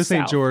want to go to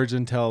St. south. George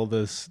until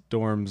the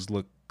storms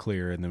look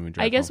clear, and then we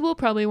drive I guess home. We'll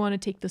probably want to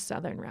take the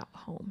southern route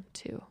home,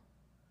 too.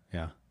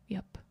 Yeah.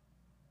 Yep.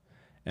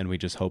 And we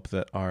just hope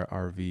that our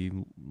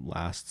RV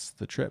lasts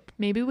the trip.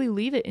 Maybe we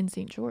leave it in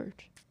St.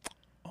 George.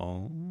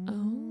 Oh.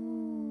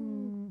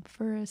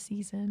 For a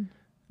season.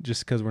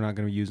 Just because we're not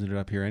going to be using it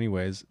up here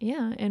anyways.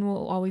 Yeah, and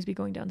we'll always be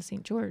going down to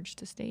St. George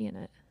to stay in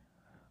it.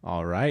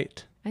 All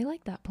right. I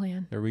like that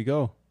plan. There we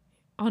go.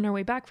 On our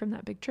way back from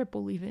that big trip,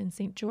 we'll leave it in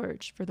St.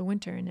 George for the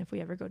winter. And if we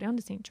ever go down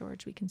to St.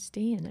 George, we can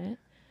stay in it.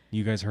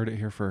 You guys heard it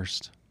here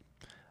first.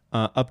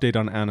 Update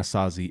on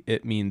Anasazi.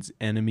 It means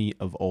enemy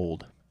of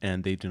old,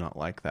 and they do not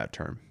like that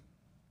term.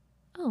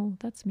 Oh,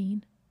 that's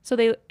mean.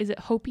 So is it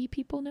Hopi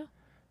people now?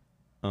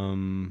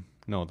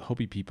 No, the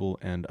Hopi people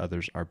and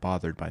others are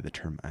bothered by the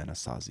term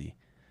Anasazi.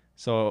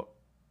 So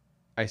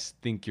I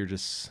think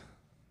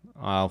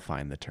I'll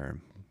find the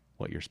term,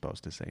 what you're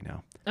supposed to say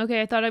now.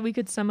 Okay, I thought we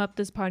could sum up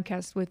this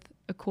podcast with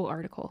a cool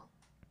article.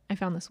 I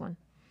found this one.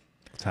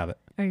 Let's have it.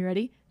 Are you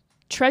ready?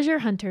 Treasure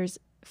hunters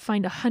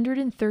find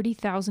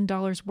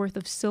 $130,000 worth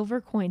of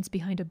silver coins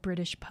behind a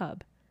British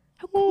pub.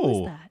 How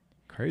cool is that?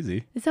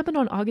 Crazy. This happened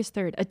on August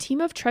 3rd. A team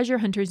of treasure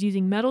hunters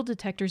using metal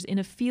detectors in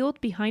a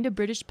field behind a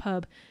British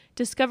pub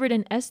discovered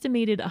an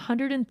estimated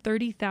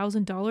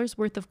 $130,000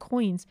 worth of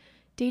coins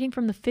dating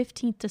from the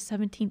 15th to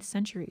 17th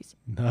centuries.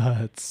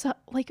 So,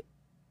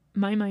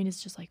 my mind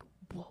is just like,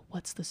 whoa,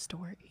 what's the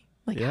story?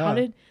 How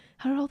did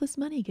all this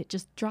money get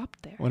just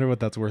dropped there? Wonder what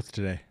that's worth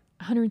today.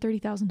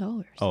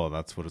 $130,000. Oh,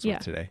 that's what it's worth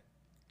today.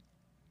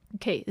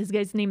 Okay, this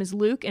guy's name is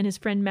Luke, and his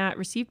friend Matt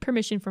received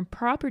permission from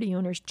property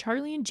owners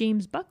Charlie and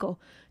James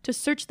Buckle to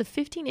search the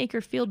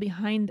 15-acre field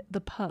behind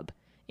the pub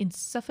in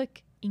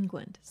Suffolk,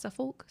 England.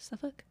 Suffolk?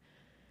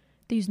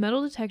 They used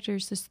metal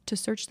detectors to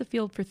search the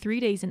field for 3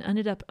 days and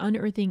ended up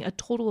unearthing a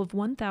total of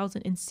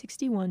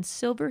 1,061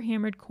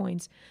 silver-hammered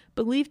coins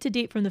believed to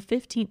date from the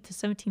 15th to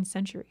 17th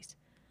centuries.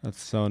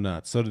 That's so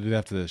nuts. So did they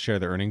have to share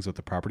their earnings with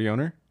the property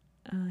owner?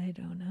 I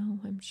don't know.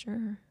 I'm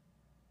sure.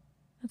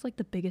 That's like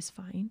the biggest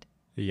find.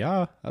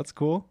 Yeah, that's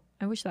cool.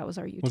 I wish that was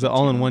our YouTube Was it all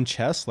channel. in one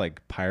chest,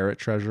 like pirate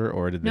treasure,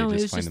 or did they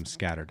just find them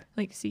scattered?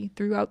 See,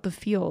 throughout the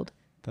field.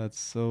 That's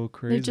so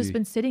crazy. They've just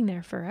been sitting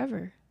there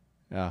forever.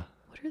 Yeah.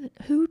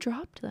 Who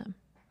dropped them?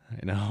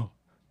 I know.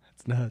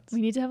 That's nuts.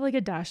 We need to have a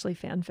Dashley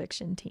fan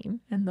fiction team,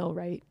 and they'll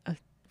write a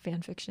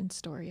fan fiction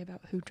story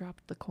about who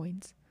dropped the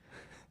coins.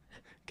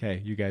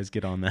 Okay, you guys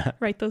get on that.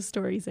 Write those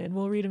stories in.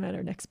 We'll read them at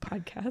our next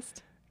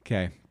podcast.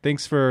 Okay.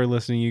 Thanks for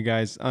listening, you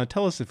guys.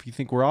 Tell us if you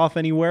think we're off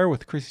anywhere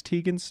with Chrissy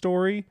Teigen's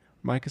story.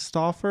 Micah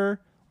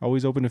Stauffer.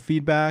 Always open to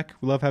feedback.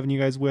 We love having you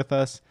guys with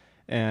us,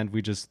 and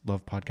we just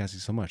love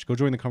podcasting so much. Go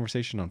join the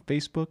conversation on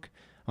Facebook,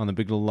 on the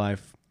Big Little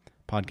Life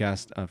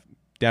podcast of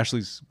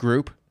Dashley's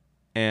group,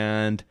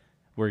 and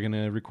we're going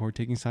to record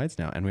Taking Sides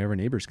now, and we have our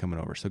neighbors coming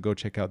over. So go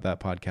check out that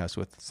podcast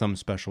with some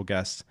special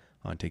guests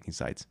on Taking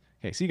Sides.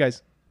 Okay, see you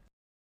guys.